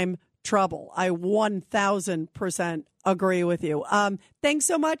time trouble. I 1,000% agree with you. Thanks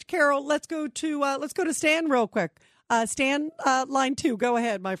so much, Carol. Let's go to Stan real quick. Stan, line 2. Go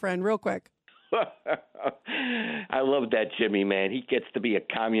ahead, my friend, real quick. I love that Jimmy, man. He gets to be a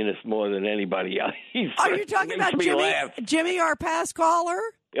communist more than anybody else. Are you talking about Jimmy, our past caller?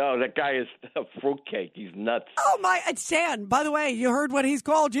 Oh, that guy is a fruitcake. He's nuts. Oh my, Stan! By the way, you heard what he's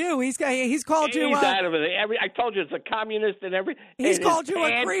called you. He's called you. He's out of it. I told you it's a communist and every. He's called you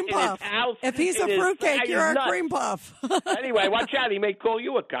a cream puff. If he's a fruitcake, you're a cream puff. Anyway, watch out. He may call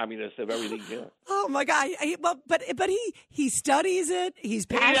you a communist of everything. You know. Oh my God! But he studies it. He's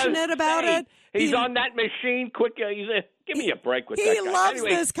passionate about it. He's on that machine quick. Give me a break with that guy. He loves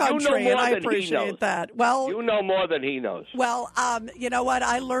this country, and I appreciate that. Well, you know more than he knows. Well, you know what?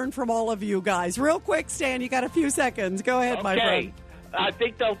 I learned from all of you guys. Real quick, Stan, you got a few seconds. Go ahead, my friend. I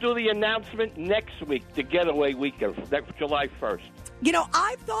think they'll do the announcement next week, the getaway weekend, July 1st.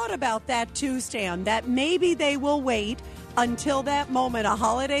 I've thought about that too, Stan, that maybe they will wait until that moment, a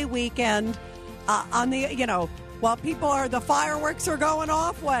holiday weekend, on the, while the fireworks are going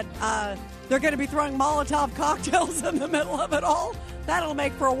off, they're going to be throwing Molotov cocktails in the middle of it all. That'll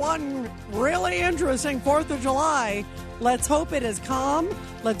make for one really interesting 4th of July. Let's hope it is calm.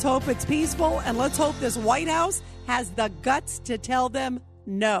 Let's hope it's peaceful. And let's hope this White House has the guts to tell them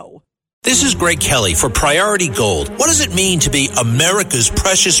no. This is Greg Kelly for Priority Gold. What does it mean to be America's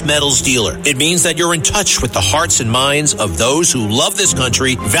precious metals dealer? It means that you're in touch with the hearts and minds of those who love this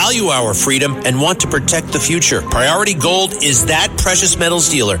country, value our freedom, and want to protect the future. Priority Gold is that precious metals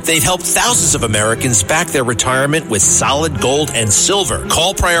dealer. They've helped thousands of Americans back their retirement with solid gold and silver.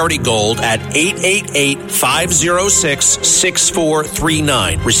 Call Priority Gold at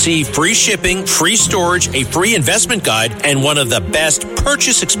 888-506-6439. Receive free shipping, free storage, a free investment guide, and one of the best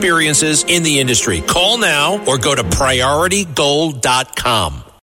purchase experiences in the industry. Call now or go to PriorityGold.com.